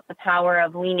learned about the power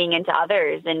of leaning into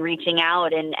others and reaching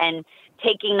out and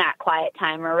taking that quiet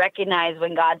time, or recognize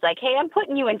when God's like, hey, I'm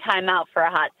putting you in timeout for a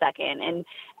hot second,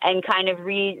 and kind of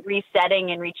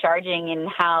resetting and recharging, and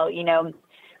how,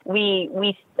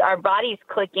 our bodies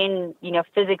click in,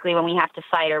 physically when we have to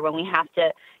fight or when we have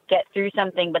to get through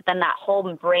something. But then that whole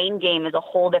brain game is a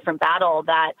whole different battle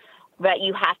that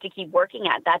you have to keep working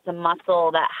at. That's a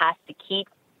muscle that has to keep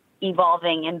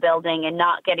evolving and building and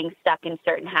not getting stuck in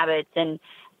certain habits.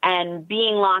 And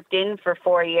being locked in for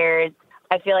 4 years,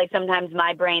 I feel like sometimes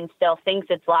my brain still thinks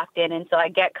it's locked in. And so I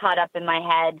get caught up in my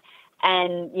head,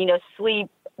 and, sleep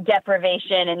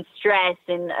deprivation and stress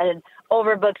and an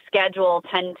overbooked schedule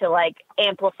tend to like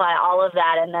amplify all of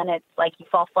that. And then it's like you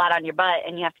fall flat on your butt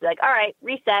and you have to be like, all right,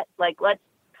 reset. Like, let's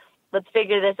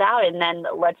figure this out. And then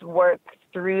let's work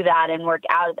through that and work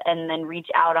out and then reach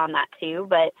out on that too.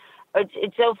 But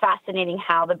it's so fascinating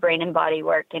how the brain and body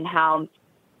work, and how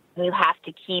you have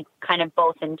to keep kind of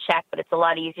both in check, but it's a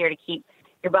lot easier to keep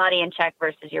your body in check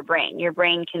versus your brain. Your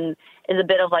brain is a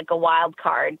bit of like a wild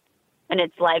card. And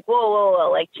it's like,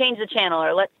 whoa, like change the channel,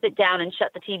 or let's sit down and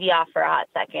shut the TV off for a hot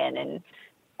second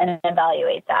and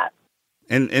evaluate that.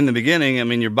 In the beginning,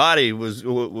 your body was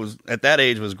at that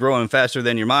age was growing faster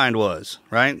than your mind was,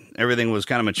 right? Everything was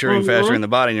kind of maturing faster in the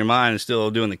body, and your mind is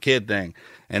still doing the kid thing.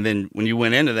 And then when you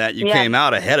went into that, you came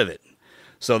out ahead of it.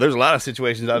 So there's a lot of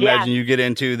situations I imagine you get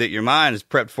into that your mind is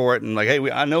prepped for it, and like,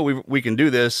 hey, I know we can do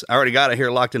this. I already got it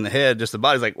here locked in the head. Just the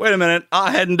body's like, wait a minute,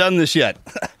 I hadn't done this yet.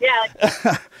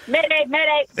 Mayday.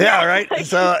 Yeah, right.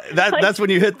 So that's when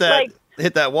you hit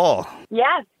that wall.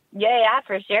 Yeah. Yeah,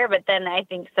 for sure. But then I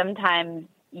think sometimes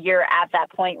you're at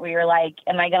that point where you're like,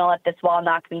 am I going to let this wall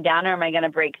knock me down, or am I going to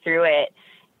break through it?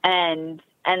 And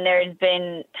there's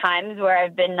been times where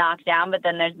I've been knocked down, but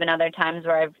then there's been other times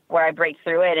where I break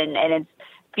through it, and it's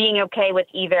being okay with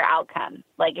either outcome.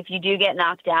 Like, if you do get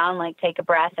knocked down, like, take a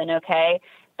breath and, okay,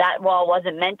 that wall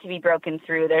wasn't meant to be broken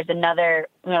through. There's another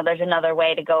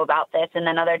way to go about this. And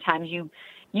then other times you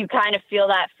kind of feel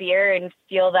that fear and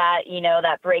feel that,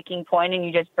 that breaking point, and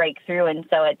you just break through. And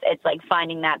so it's like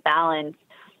finding that balance,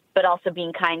 but also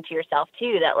being kind to yourself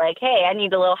too, that like, hey, I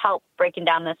need a little help breaking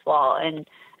down this wall, and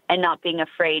not being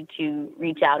afraid to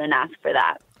reach out and ask for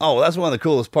that. Oh, that's one of the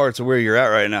coolest parts of where you're at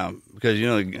right now, because,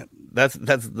 that's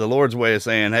the Lord's way of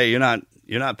saying, hey, you're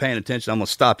not paying attention. I'm going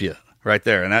to stop you right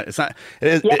there. And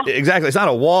exactly. It's not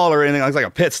a wall or anything. It's like a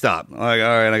pit stop. Like, all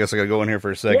right, I guess I got to go in here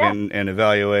for a second and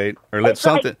evaluate, or let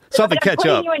something catch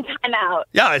up. You in timeout.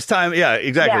 Yeah, it's time. Yeah,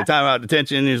 exactly. Yeah. Timeout,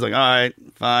 detention. He's like, all right,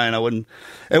 fine. I wouldn't.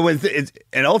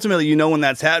 And ultimately, when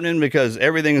that's happening, because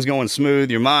everything is going smooth.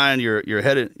 Your mind, you're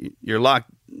headed, you're locked.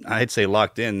 I hate to say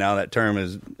locked in. Now that term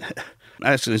is.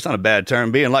 Actually, it's not a bad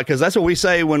term, being locked, because that's what we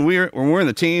say when we're in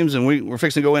the teams and we're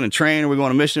fixing to go in and train, or we go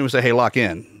on a mission. We say, "Hey, lock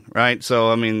in," right?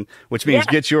 So, which means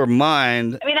get your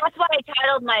mind. That's why I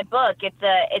titled my book.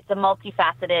 It's a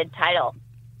multifaceted title.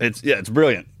 It's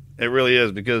brilliant. It really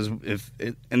is, because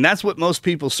and that's what most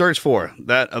people search for,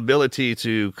 that ability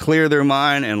to clear their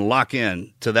mind and lock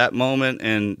in to that moment,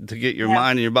 and to get your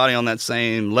mind and your body on that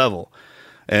same level.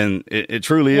 And it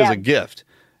truly is a gift.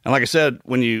 And like I said,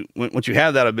 once you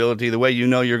have that ability, the way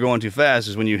you're going too fast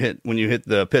is when you hit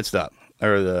the pit stop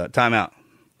or the timeout.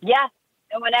 Yeah.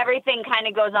 And when everything kind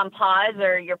of goes on pause,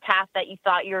 or your path that you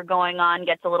thought you were going on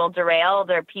gets a little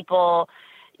derailed, or people,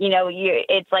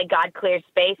 it's like God clears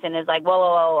space and is like,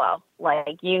 whoa.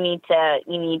 Like, you need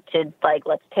to like,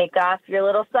 let's take off your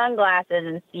little sunglasses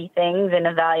and see things and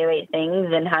evaluate things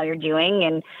and how you're doing.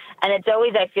 And it's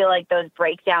always, I feel like, those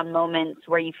breakdown moments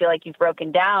where you feel like you've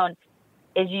broken down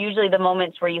is usually the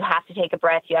moments where you have to take a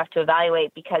breath, you have to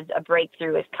evaluate, because a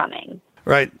breakthrough is coming.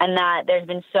 Right. And that there's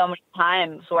been so many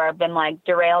times where I've been like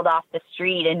derailed off the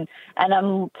street, and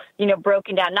I'm,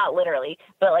 broken down, not literally,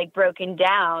 but like broken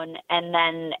down. And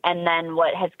then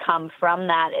what has come from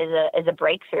that is a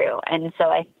breakthrough. And so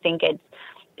I think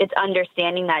it's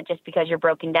understanding that just because you're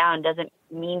broken down doesn't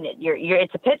mean that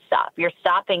it's a pit stop. You're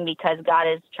stopping because God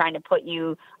is trying to put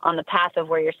you on the path of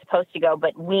where you're supposed to go,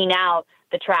 but wean out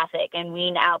the traffic and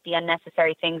wean out the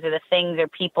unnecessary things, or the things or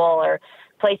people or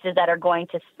places that are going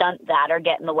to stunt that or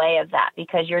get in the way of that,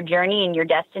 because your journey and your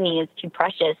destiny is too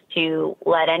precious to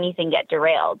let anything get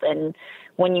derailed. And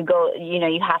when you go,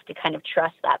 you have to kind of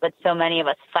trust that. But so many of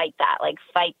us fight that, like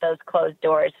fight those closed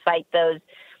doors, fight those,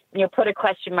 put a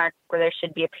question mark where there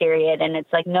should be a period. And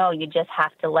it's like, no, you just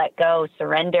have to let go,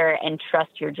 surrender, and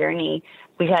trust your journey,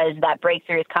 because that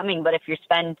breakthrough is coming. But if you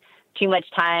spend too much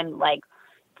time like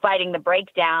fighting the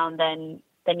breakdown, then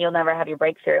you'll never have your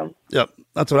breakthrough. Yep.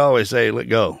 That's what I always say. Let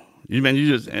go. You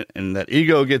just, and that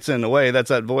ego gets in the way. That's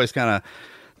that voice kind of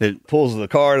that pulls the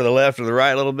car to the left or the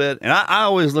right a little bit. And I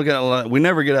always look at it, we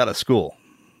never get out of school.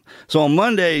 So on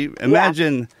Monday,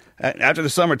 imagine after the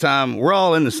summertime, we're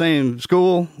all in the same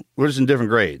school. We're just in different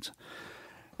grades.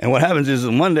 And what happens is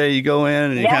on Monday you go in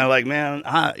and you're kind of like, man,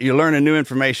 you're learning new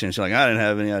information. She's like, I didn't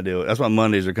have any idea. That's why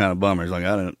Mondays are kind of bummers. Like,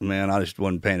 I just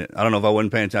wasn't paying it. I don't know if I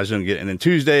wasn't paying attention. I shouldn't get it. And then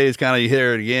Tuesdays, kind of you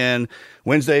hear it again.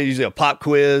 Wednesday, usually a pop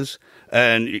quiz,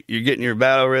 and you're getting your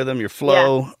battle rhythm, your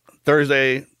flow. Yeah.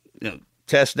 Thursday,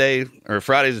 test day, or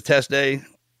Friday's a test day.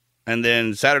 And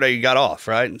then Saturday you got off,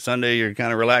 right? And Sunday you're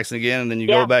kind of relaxing again, and then you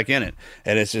go back in it.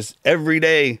 And it's just every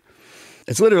day.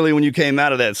 It's literally when you came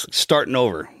out of that, starting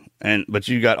over. But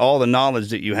you got all the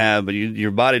knowledge that you have, but your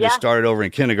body just started over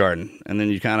in kindergarten. And then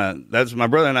you that's my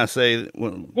brother and I say,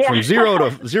 from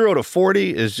zero to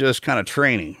 40 is just kind of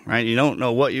training, right? You don't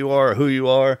know what you are or who you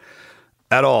are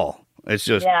at all. It's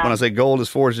just, when I say gold is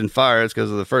forged in fire, it's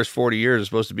because of the first 40 years is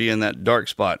supposed to be in that dark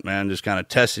spot, man, just kind of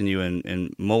testing you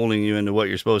and molding you into what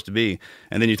you're supposed to be.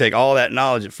 And then you take all that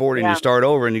knowledge at 40 and you start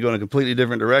over and you go in a completely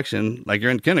different direction, like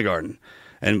you're in kindergarten.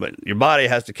 But your body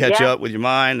has to catch up with your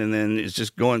mind, and then it's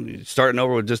just starting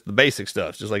over with just the basic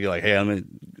stuff. Just like you're like, hey, I'm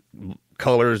in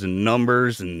colors and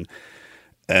numbers and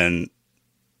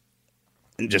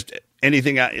just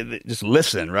anything. Just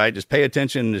listen, right? Just pay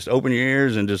attention. Just open your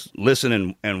ears and just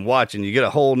listen and watch, and you get a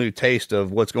whole new taste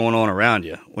of what's going on around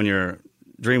you when you're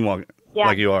dream walking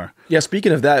like you are. Yeah.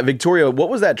 Speaking of that, Victoria, what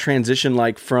was that transition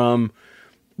like from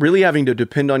really having to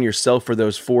depend on yourself for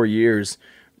those 4 years,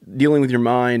 dealing with your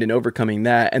mind and overcoming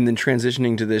that, and then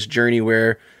transitioning to this journey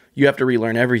where you have to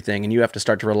relearn everything and you have to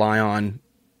start to rely on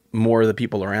more of the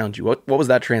people around you. What was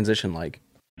that transition like?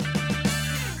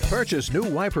 Purchase new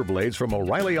wiper blades from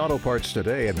O'Reilly Auto Parts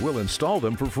today and we'll install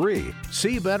them for free.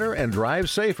 See better and drive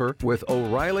safer with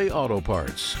O'Reilly Auto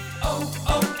Parts.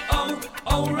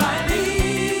 O'Reilly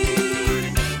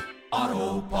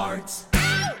Auto Parts.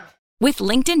 With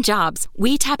LinkedIn Jobs,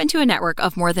 we tap into a network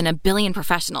of more than 1 billion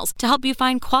professionals to help you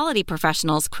find quality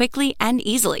professionals quickly and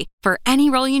easily for any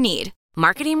role you need.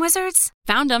 Marketing wizards?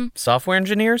 Found them. Software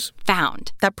engineers?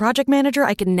 Found. That project manager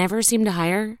I could never seem to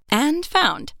hire? And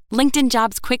found. LinkedIn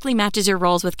Jobs quickly matches your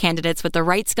roles with candidates with the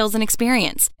right skills and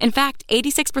experience. In fact,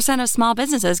 86% of small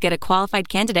businesses get a qualified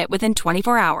candidate within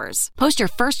 24 hours. Post your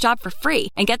first job for free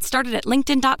and get started at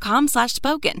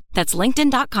linkedin.com/spoken. That's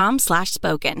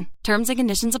linkedin.com/spoken. Terms and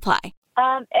conditions apply.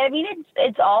 I mean,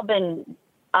 it's all been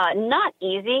not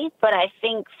easy, but I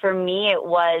think for me it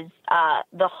was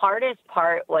the hardest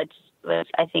part, which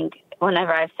I think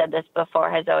whenever I've said this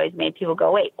before has always made people go,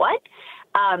 wait, what?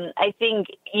 I think,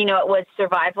 it was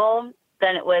survival,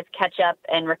 then it was catch up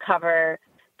and recover,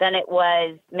 then it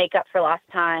was make up for lost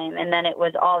time, and then it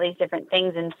was all these different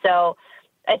things. And so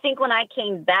I think when I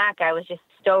came back, I was just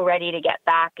so ready to get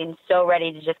back and so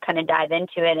ready to just kind of dive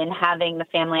into it, and having the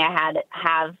family I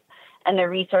have and the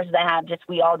resources I have,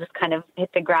 we all just kind of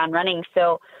hit the ground running.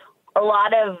 So a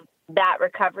lot of that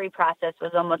recovery process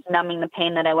was almost numbing the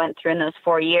pain that I went through in those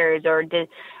 4 years,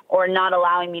 or not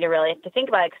allowing me to really have to think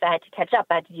about it, because I had to catch up.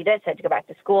 I had to do this. I had to go back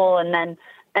to school. And then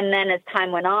as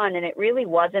time went on, and it really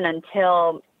wasn't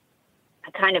until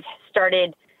I kind of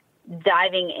started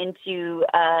diving into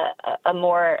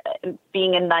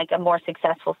being in like a more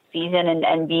successful season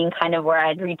and being kind of where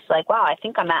I'd reached like, wow, I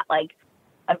think I'm at like,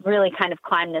 I've really kind of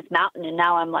climbed this mountain, and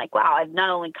now I'm like, wow, I've not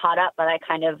only caught up, but I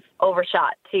kind of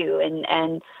overshot too.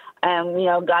 And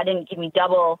God didn't give me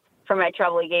double for my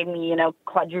trouble. He gave me,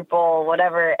 quadruple,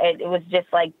 whatever. It was just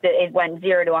like, it went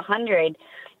 0 to 100.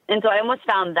 And so I almost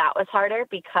found that was harder,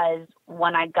 because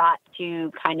when I got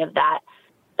to kind of that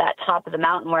top of the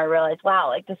mountain where I realized, wow,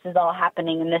 like this is all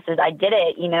happening and I did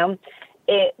it,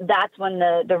 that's when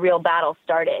the real battle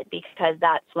started, because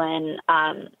that's when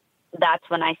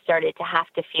I started to have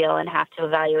to feel and have to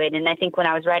evaluate. And I think when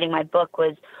I was writing my book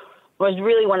was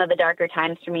really one of the darker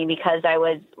times for me, because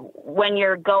when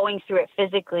you're going through it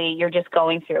physically, you're just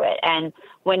going through it. And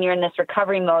when you're in this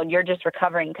recovery mode, you're just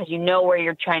recovering because you know where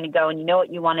you're trying to go and you know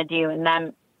what you want to do. And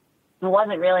then it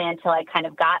wasn't really until I kind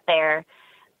of got there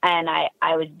and I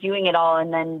was doing it all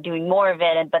and then doing more of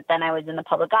it. But then I was in the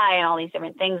public eye and all these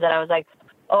different things that I was like,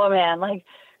 oh man, like,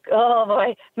 oh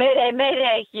boy, Mayday,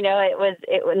 Mayday.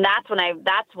 And that's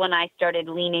when I started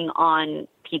leaning on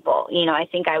people. I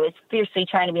think I was fiercely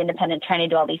trying to be independent, trying to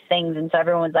do all these things. And so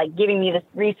everyone was like giving me the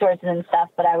resources and stuff,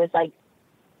 but I was like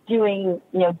doing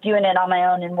it on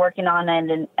my own and working on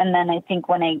it. And then I think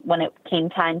when it came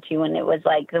time to, when it was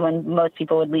like when most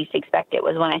people would least expect it,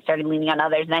 was when I started leaning on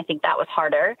others. And I think that was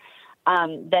harder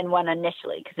than when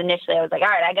initially, because initially I was like, all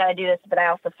right, I got to do this. But I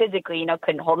also physically,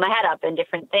 couldn't hold my head up and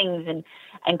different things and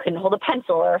couldn't hold a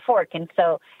pencil or a fork. And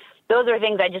so those are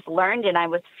things I just learned, and I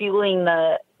was fueling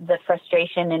the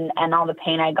frustration and all the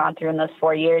pain I'd gone through in those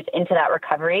 4 years into that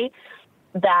recovery,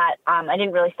 that I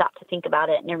didn't really stop to think about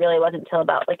it. And it really wasn't until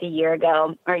about like a year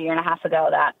ago or a year and a half ago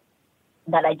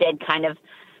that I did kind of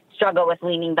struggle with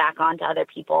leaning back onto other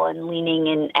people and leaning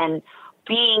in and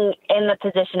being in the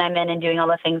position I'm in and doing all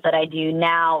the things that I do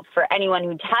now. For anyone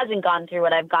who hasn't gone through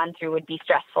what I've gone through would be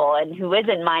stressful, and who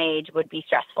isn't my age would be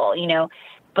stressful,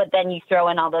 but then you throw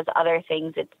in all those other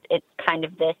things. It's kind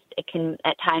of it can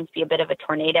at times be a bit of a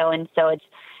tornado. And so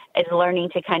it's learning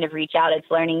to kind of reach out. It's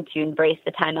learning to embrace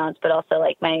the timeouts, but also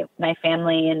like my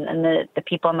family and the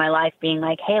people in my life being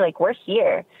like, hey, like we're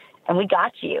here and we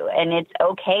got you. And it's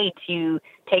okay to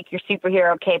take your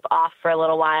superhero cape off for a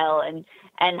little while and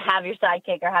have your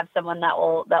sidekick or have someone that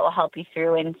will help you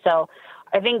through. And so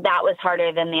I think that was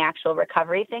harder than the actual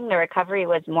recovery thing. The recovery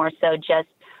was more so just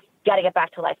got to get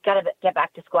back to life, got to get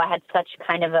back to school. I had such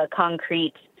kind of a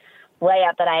concrete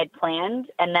layup that I had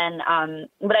planned. And then,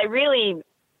 but I really,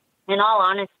 in all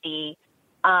honesty,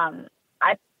 I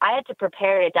had to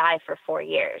prepare to die for 4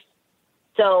 years.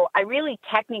 So I really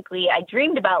technically, I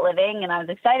dreamed about living and I was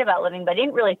excited about living, but I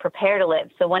didn't really prepare to live.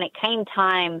 So when it came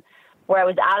time where I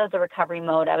was out of the recovery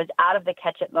mode, I was out of the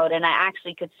catch-up mode, and I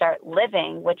actually could start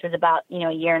living, which was about,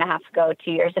 a year and a half ago,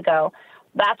 2 years ago,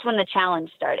 that's when the challenge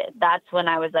started. That's when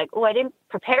I was like, oh, I didn't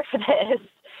prepare for this,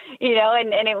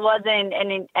 and it wasn't,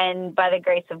 and by the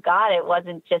grace of God, it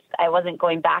wasn't just, I wasn't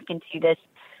going back into this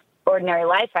ordinary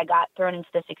life. I got thrown into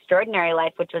this extraordinary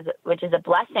life, which is a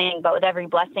blessing, but with every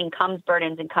blessing comes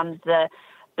burdens and comes the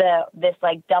this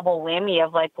like double whammy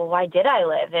of like, well, why did I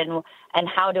live? And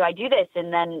how do I do this?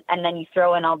 And then you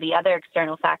throw in all the other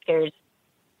external factors.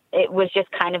 It was just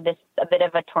kind of a bit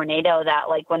of a tornado that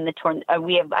like when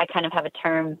I kind of have a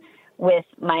term with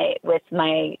my, with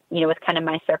kind of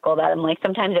my circle that I'm like,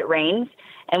 sometimes it rains.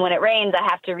 And when it rains, I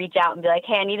have to reach out and be like,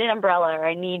 hey, I need an umbrella, or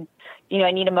I need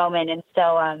a moment. And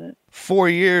so, 4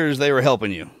 years they were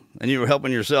helping you and you were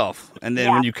helping yourself. And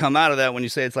then when you come out of that, when you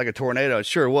say it's like a tornado, it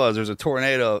sure was. There's a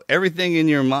tornado. Everything in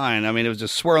your mind, I mean, it was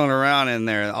just swirling around in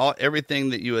there.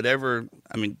 Everything that you would ever,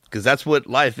 I mean, because that's what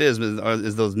life is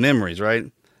those memories, right?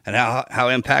 And how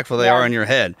impactful they are in your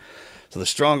head. So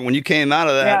when you came out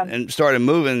of that and started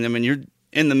moving, I mean, you're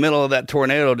in the middle of that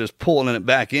tornado, just pulling it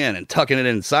back in and tucking it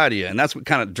inside of you. And that's what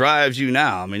kind of drives you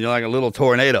now. I mean, you're like a little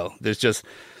tornado. There's just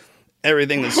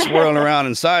everything that's swirling around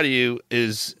inside of you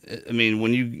is, I mean,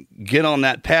 when you get on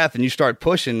that path and you start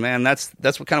pushing, man, that's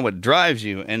what drives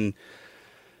you. And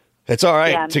it's all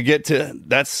right to get to,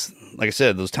 that's, like I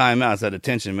said, those timeouts, that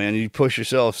attention, man. You push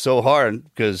yourself so hard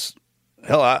because,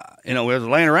 hell, we were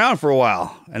laying around for a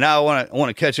while, and now I want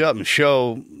to catch up and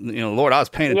show, Lord, I was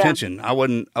paying attention. I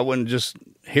wasn't just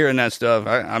hearing that stuff.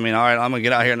 I mean, all right, I'm gonna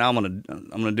get out here now. I'm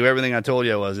gonna do everything I told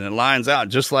you I was, and it lines out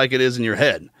just like it is in your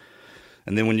head.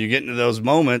 And then when you get into those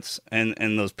moments and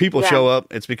those people show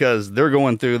up, it's because they're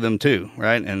going through them too,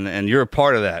 right? And you're a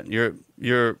part of that. You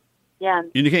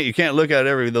can't look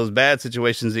at those bad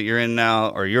situations that you're in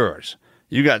now are yours.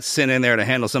 You got sent in there to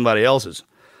handle somebody else's.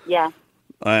 Yeah.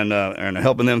 And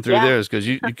helping them through theirs, because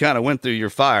you kind of went through your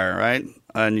fire, right?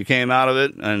 And you came out of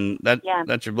it, and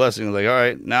that's your blessing. It's like, all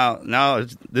right, now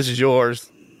this is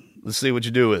yours. Let's see what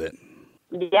you do with it.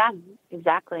 Yeah,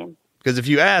 exactly. Because if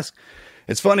you ask,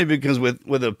 it's funny because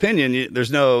with opinion,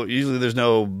 there's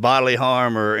no bodily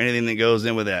harm or anything that goes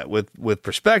in with that. With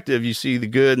perspective, you see the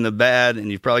good and the bad,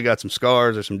 and you've probably got some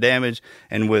scars or some damage.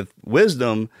 And with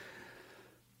wisdom,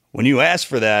 when you ask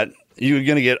for that, you're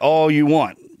going to get all you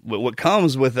want. But what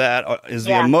comes with that is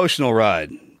the emotional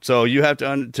ride. So you have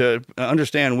to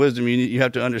understand wisdom. You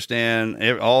have to understand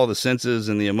all the senses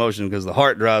and the emotion, because the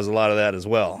heart drives a lot of that as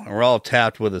well. And we're all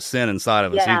tapped with a sin inside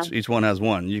of us. Each one has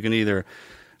one. You can either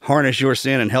harness your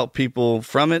sin and help people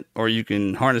from it, or you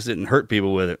can harness it and hurt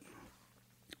people with it.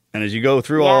 And as you go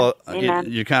through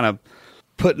you're kind of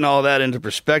putting all that into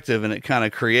perspective, and it kind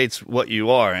of creates what you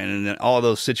are. And in all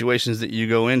those situations that you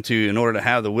go into, in order to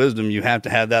have the wisdom, you have to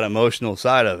have that emotional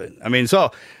side of it. I mean, so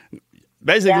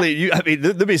basically,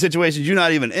 there'll be situations you're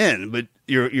not even in, but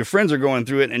your friends are going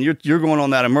through it, and you're going on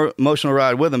that emotional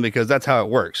ride with them, because that's how it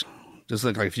works. Just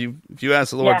like if you ask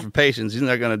the Lord for patience, He's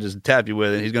not going to just tap you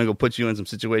with it. He's going to go put you in some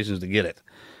situations to get it.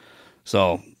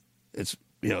 So it's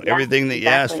everything that you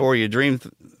ask for, you dream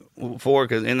for,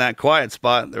 because in that quiet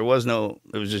spot it was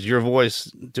just your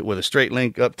voice with a straight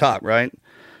link up top, right?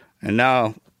 And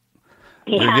now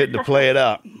you're getting to play it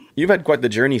out. You've had quite the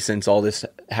journey since all this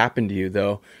happened to you,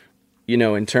 though.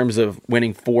 In terms of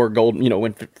winning 4 gold,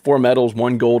 4 medals,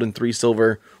 1 gold and 3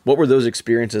 silver. What were those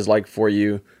experiences like for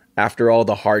you after all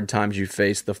the hard times you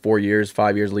faced, the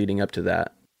 5 years leading up to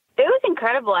that? It was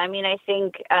incredible. I mean, I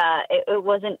think it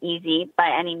wasn't easy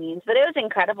by any means, but it was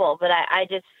incredible. But I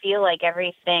just feel like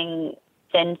everything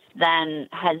since then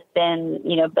has been,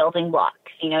 building blocks.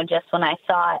 Just when I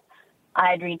thought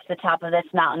I'd reached the top of this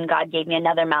mountain, God gave me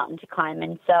another mountain to climb.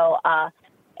 And so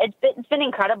it's been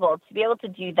incredible to be able to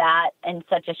do that in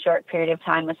such a short period of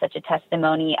time, with such a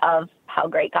testimony of how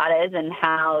great God is, and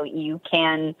how you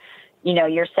can,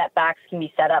 your setbacks can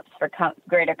be setups for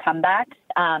greater comebacks.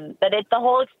 But the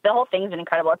whole thing's been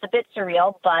incredible. It's a bit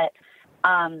surreal, but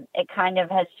it kind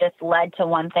of has just led to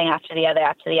one thing after the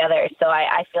other. So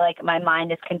I feel like my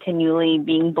mind is continually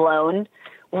being blown,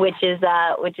 which is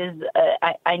I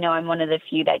know I'm one of the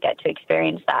few that get to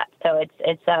experience that. So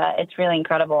it's really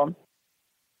incredible.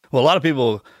 Well, a lot of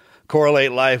people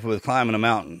correlate life with climbing a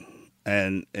mountain.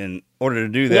 And in order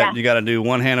to do that, you got to do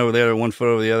one hand over the other, 1 foot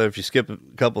over the other. If you skip a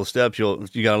couple of steps,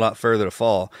 you got a lot further to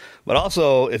fall. But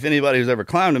also, if anybody who's ever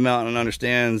climbed a mountain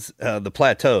understands the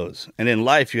plateaus, and in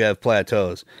life you have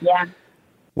plateaus,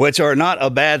 which are not a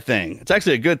bad thing. It's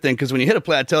actually a good thing, because when you hit a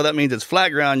plateau, that means it's flat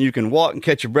ground. You can walk and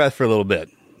catch your breath for a little bit,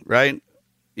 right?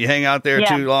 You hang out there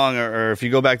too long, or if you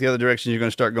go back the other direction, you're going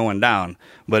to start going down.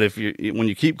 But when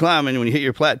you keep climbing, when you hit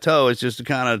your plateau, it's just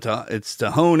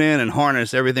to hone in and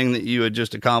harness everything that you had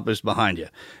just accomplished behind you.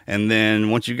 And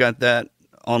then once you got that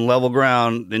on level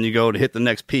ground, then you go to hit the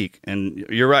next peak. And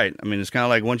you're right. I mean, it's kind of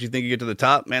like once you think you get to the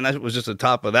top, man, that was just the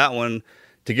top of that one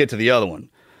to get to the other one.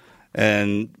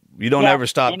 And you don't ever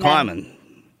stop climbing.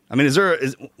 I mean,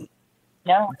 to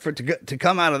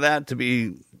come out of that to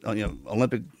be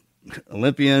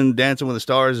Olympian, Dancing with the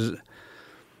Stars,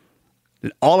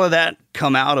 Did all of that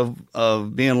come out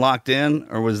of being locked in,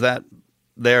 or was that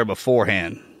there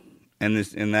beforehand? And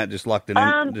that just locked it in?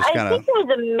 I think it was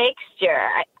a mixture.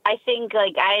 I think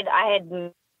like I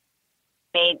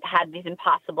had these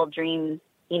impossible dreams,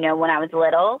 when I was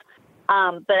little.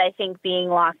 But I think being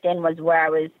locked in was where I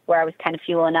was kind of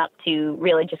fueling up to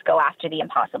really just go after the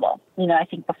impossible. I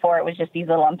think before it was just these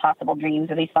little impossible dreams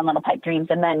or these fun little pipe dreams.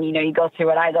 And then, you go through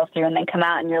what I go through and then come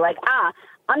out and you're like,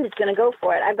 I'm just going to go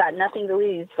for it. I've got nothing to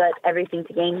lose, but everything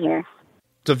to gain here.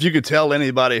 So if you could tell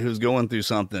anybody who's going through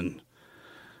something,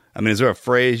 is there a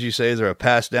phrase you say? Is there a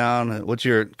pass down? What's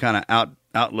your kind of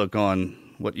outlook on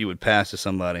what you would pass to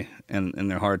somebody in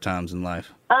their hard times in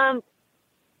life?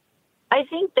 I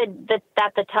think that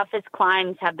the toughest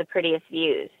climbs have the prettiest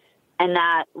views, and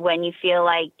that when you feel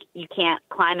like you can't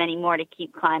climb anymore, to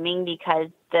keep climbing, because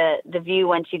the view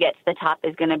once you get to the top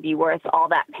is going to be worth all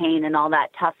that pain and all that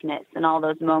toughness and all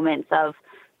those moments of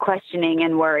questioning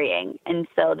and worrying. And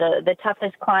so the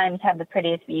toughest climbs have the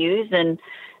prettiest views, and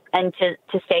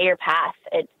to stay your path.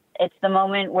 It's the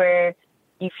moment where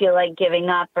you feel like giving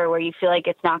up, or where you feel like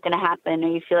it's not going to happen, or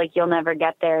you feel like you'll never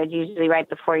get there. It's usually right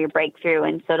before your breakthrough.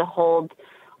 And so to hold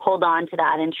on to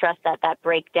that and trust that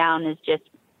breakdown is just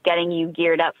getting you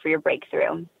geared up for your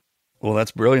breakthrough. Well,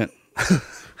 that's brilliant.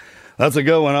 That's a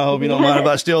good one. I hope you don't mind if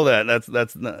I steal that.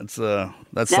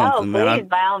 That's something, man. Please,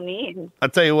 by all means. I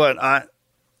tell you what,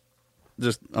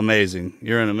 just amazing.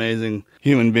 You're an amazing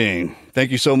human being.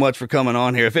 Thank you so much for coming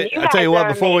on here. I tell you what,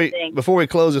 before we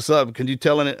close this up, can you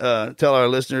tell our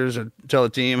listeners or tell the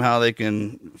team how they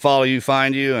can follow you,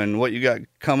 find you, and what you got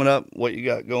coming up, what you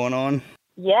got going on?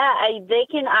 Yeah, they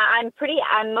can.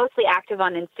 I'm mostly active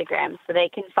on Instagram, so they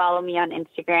can follow me on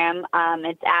Instagram.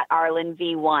 It's at Arlen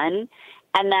V1.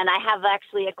 And then I have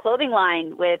actually a clothing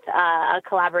line with a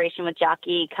collaboration with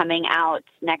Jockey coming out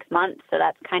next month. So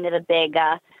that's kind of the big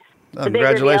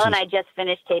reveal. And I just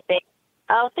finished taping.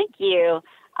 Oh, thank you.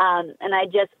 And I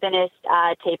just finished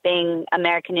taping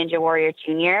American Ninja Warrior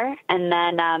Jr. And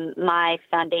then my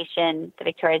foundation, the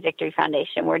Victoria's Victory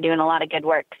Foundation, we're doing a lot of good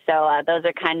work. So those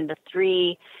are kind of the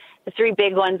three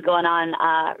big ones going on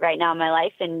right now in my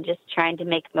life, and just trying to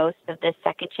make most of this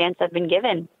second chance I've been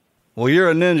given. Well,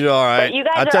 you're a ninja, all right.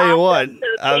 I tell you awesome,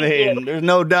 what, so there's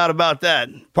no doubt about that.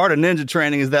 Part of ninja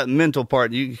training is that mental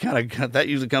part. You kind of that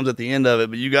usually comes at the end of it,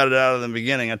 but you got it out of the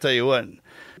beginning. I tell you what,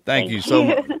 thank you so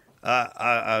much.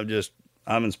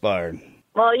 I'm inspired.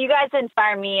 Well, you guys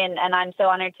inspire me, and I'm so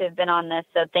honored to have been on this.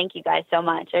 So thank you guys so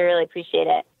much. I really appreciate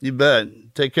it. You bet.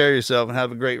 Take care of yourself and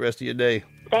have a great rest of your day.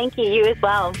 Thank you. You as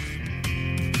well.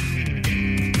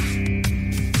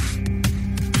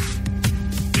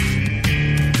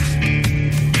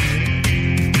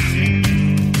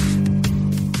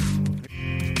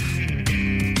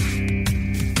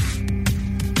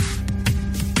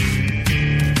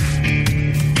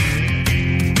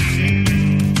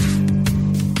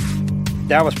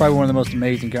 That was probably one of the most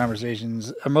amazing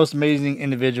conversations, a most amazing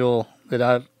individual that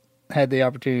I've had the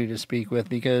opportunity to speak with,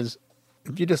 because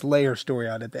if you just lay her story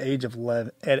out at age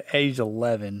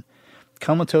 11,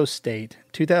 comatose state,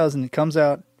 2000, comes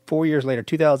out 4 years later,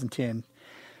 2010.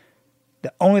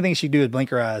 The only thing she do is blink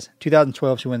her eyes.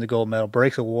 2012, she wins the gold medal,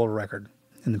 breaks a world record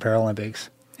in the Paralympics.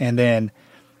 And then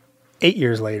 8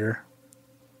 years later,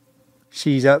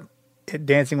 she's up at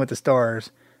Dancing with the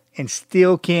Stars and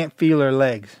still can't feel her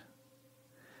legs.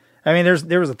 I mean,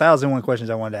 there was 1,001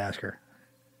 questions I wanted to ask her,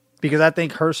 because I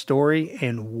think her story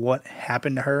and what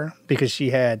happened to her, because she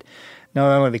had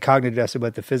not only the cognitive deficit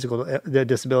but the physical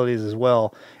disabilities as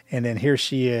well, and then here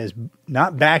she is,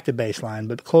 not back to baseline,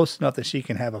 but close enough that she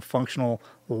can have a functional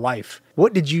life.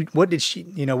 What did she?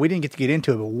 We didn't get to get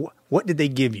into it, but what did they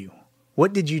give you?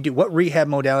 What did you do? What rehab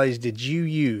modalities did you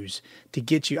use to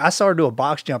get you? I saw her do a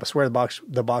box jump. I swear the box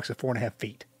is 4.5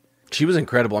 feet. She was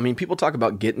incredible. I mean, people talk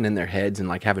about getting in their heads and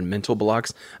like having mental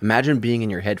blocks. Imagine being in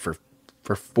your head for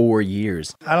 4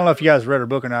 years. I don't know if you guys read her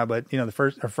book or not, but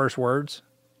her first words.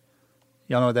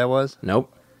 Y'all know what that was?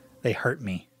 Nope. They hurt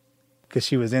me, because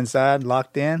she was inside,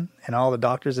 locked in, and all the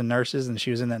doctors and nurses, and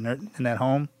she was in that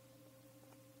home.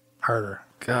 Hurt her.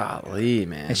 Golly,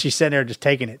 man. And she's sitting there just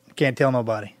taking it. Can't tell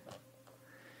nobody.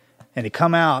 And to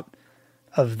come out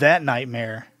of that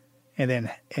nightmare, and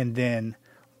then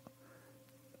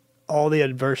all the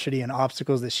adversity and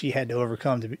obstacles that she had to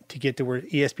overcome to get to where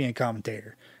ESPN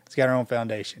commentator. She's got her own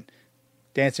foundation.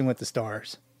 Dancing with the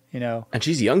Stars, And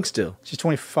she's young still. She's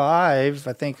 25,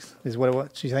 I think, is what it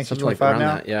was. She thinks she's 25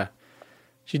 now? That, yeah.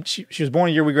 She was born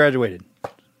the year we graduated.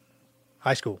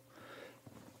 High school.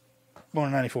 Born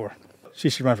in 94. She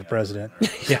should run for president.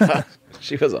 Yeah,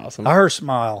 she was awesome. Her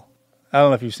smile. I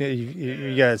don't know if you've seen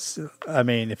you guys. I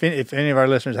mean, if any of our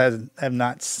listeners have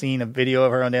not seen a video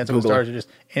of her on Dancing with the Stars or just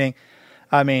anything,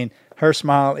 I mean, her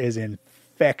smile is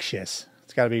infectious.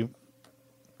 It's got to be.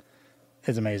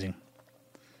 It's amazing.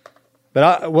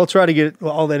 But we'll try to get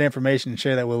all that information and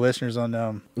share that with listeners on.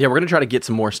 Yeah, we're gonna try to get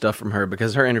some more stuff from her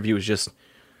because her interview was just.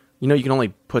 You know, you can only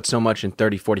put so much in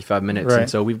 30, 45 minutes. Right. And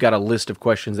so we've got a list of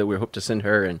questions that we hope to send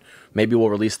her, and maybe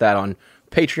we'll release that on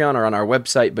Patreon or on our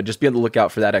website, but just be on the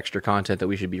lookout for that extra content that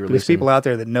we should be releasing. There's people out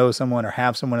there that know someone or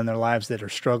have someone in their lives that are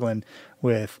struggling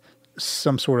with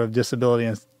some sort of disability.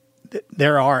 And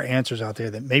there are answers out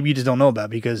there that maybe you just don't know about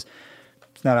because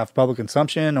it's not off public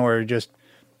consumption or just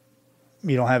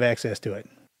you don't have access to it.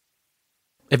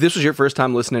 If this was your first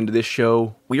time listening to this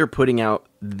show, we are putting out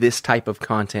this type of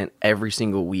content every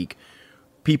single week.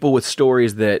 People with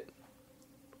stories that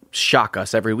shock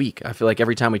us every week. I feel like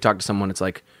every time we talk to someone, it's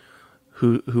like,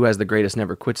 who has the greatest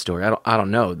never quit story? I don't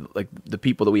know. Like the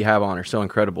people that we have on are so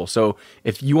incredible. So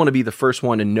if you want to be the first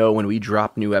one to know when we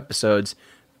drop new episodes,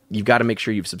 you've got to make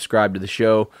sure you've subscribed to the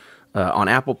show. On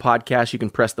Apple Podcasts, you can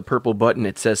press the purple button.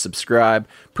 It says subscribe.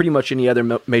 Pretty much any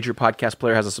other major podcast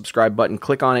player has a subscribe button.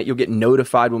 Click on it. You'll get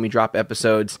notified when we drop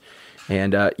episodes.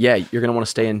 And yeah, you're going to want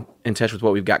to stay in touch with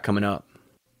what we've got coming up.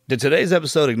 Did today's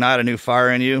episode ignite a new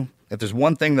fire in you? If there's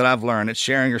one thing that I've learned, it's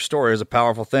sharing your story is a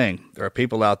powerful thing. There are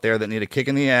people out there that need a kick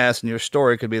in the ass, and your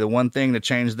story could be the one thing to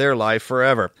change their life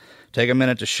forever. Take a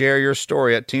minute to share your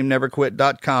story at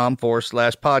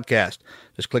teamneverquit.com/podcast.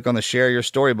 Just click on the Share Your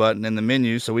Story button in the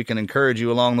menu so we can encourage you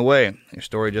along the way. Your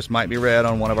story just might be read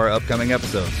on one of our upcoming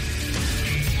episodes.